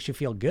way that makes you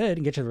feel good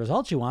and get you the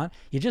results you want,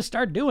 you just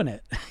start doing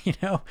it, you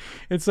know?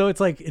 And so it's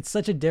like, it's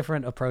such a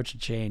different approach to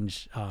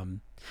change.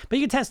 But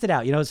you can test it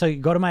out, you know? So you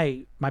go to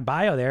my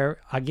bio there,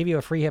 I'll give you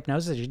a free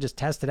hypnosis. You just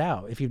test it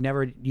out. If you've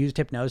never used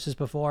hypnosis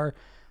before,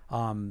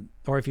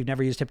 or if you've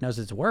never used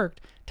hypnosis, it's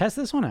worked, test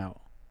this one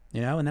out. You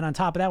know, and then on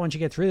top of that, once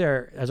you get through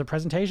there, as a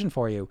presentation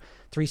for you,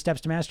 3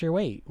 steps to master your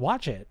weight,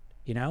 watch it.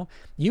 You know,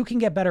 you can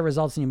get better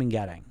results than you've been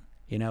getting.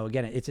 You know,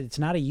 again, it's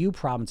not a you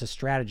problem, it's a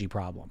strategy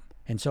problem.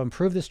 And so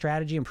improve the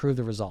strategy, improve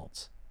the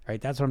results,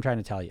 right? That's what I'm trying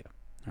to tell you.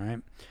 All right.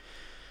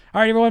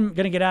 All right, everyone, I'm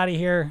going to get out of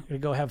here.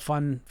 Going to go have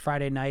fun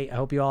Friday night. I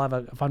hope you all have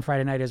a fun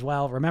Friday night as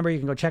well. Remember, you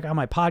can go check out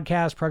my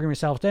podcast, Program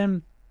Yourself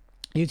In,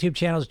 YouTube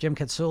channels, Jim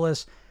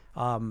Katsoulis.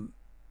 I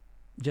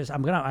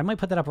might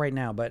put that up right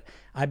now, but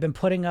I've been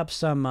putting up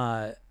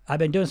I've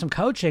been doing some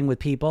coaching with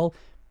people,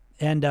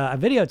 and I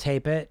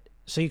videotape it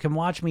so you can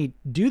watch me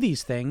do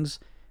these things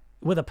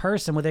with a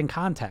person within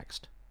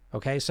context.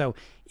 Okay. So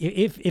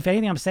if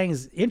anything I'm saying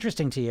is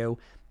interesting to you,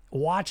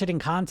 watch it in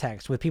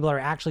context with people that are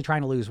actually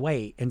trying to lose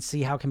weight and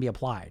see how it can be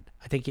applied.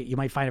 I think you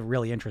might find it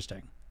really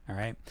interesting. All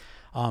right.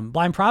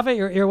 Blind Prophet,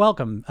 you're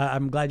welcome.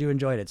 I'm glad you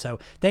enjoyed it. So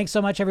thanks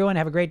so much, everyone.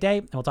 Have a great day,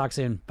 and we'll talk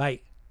soon. Bye.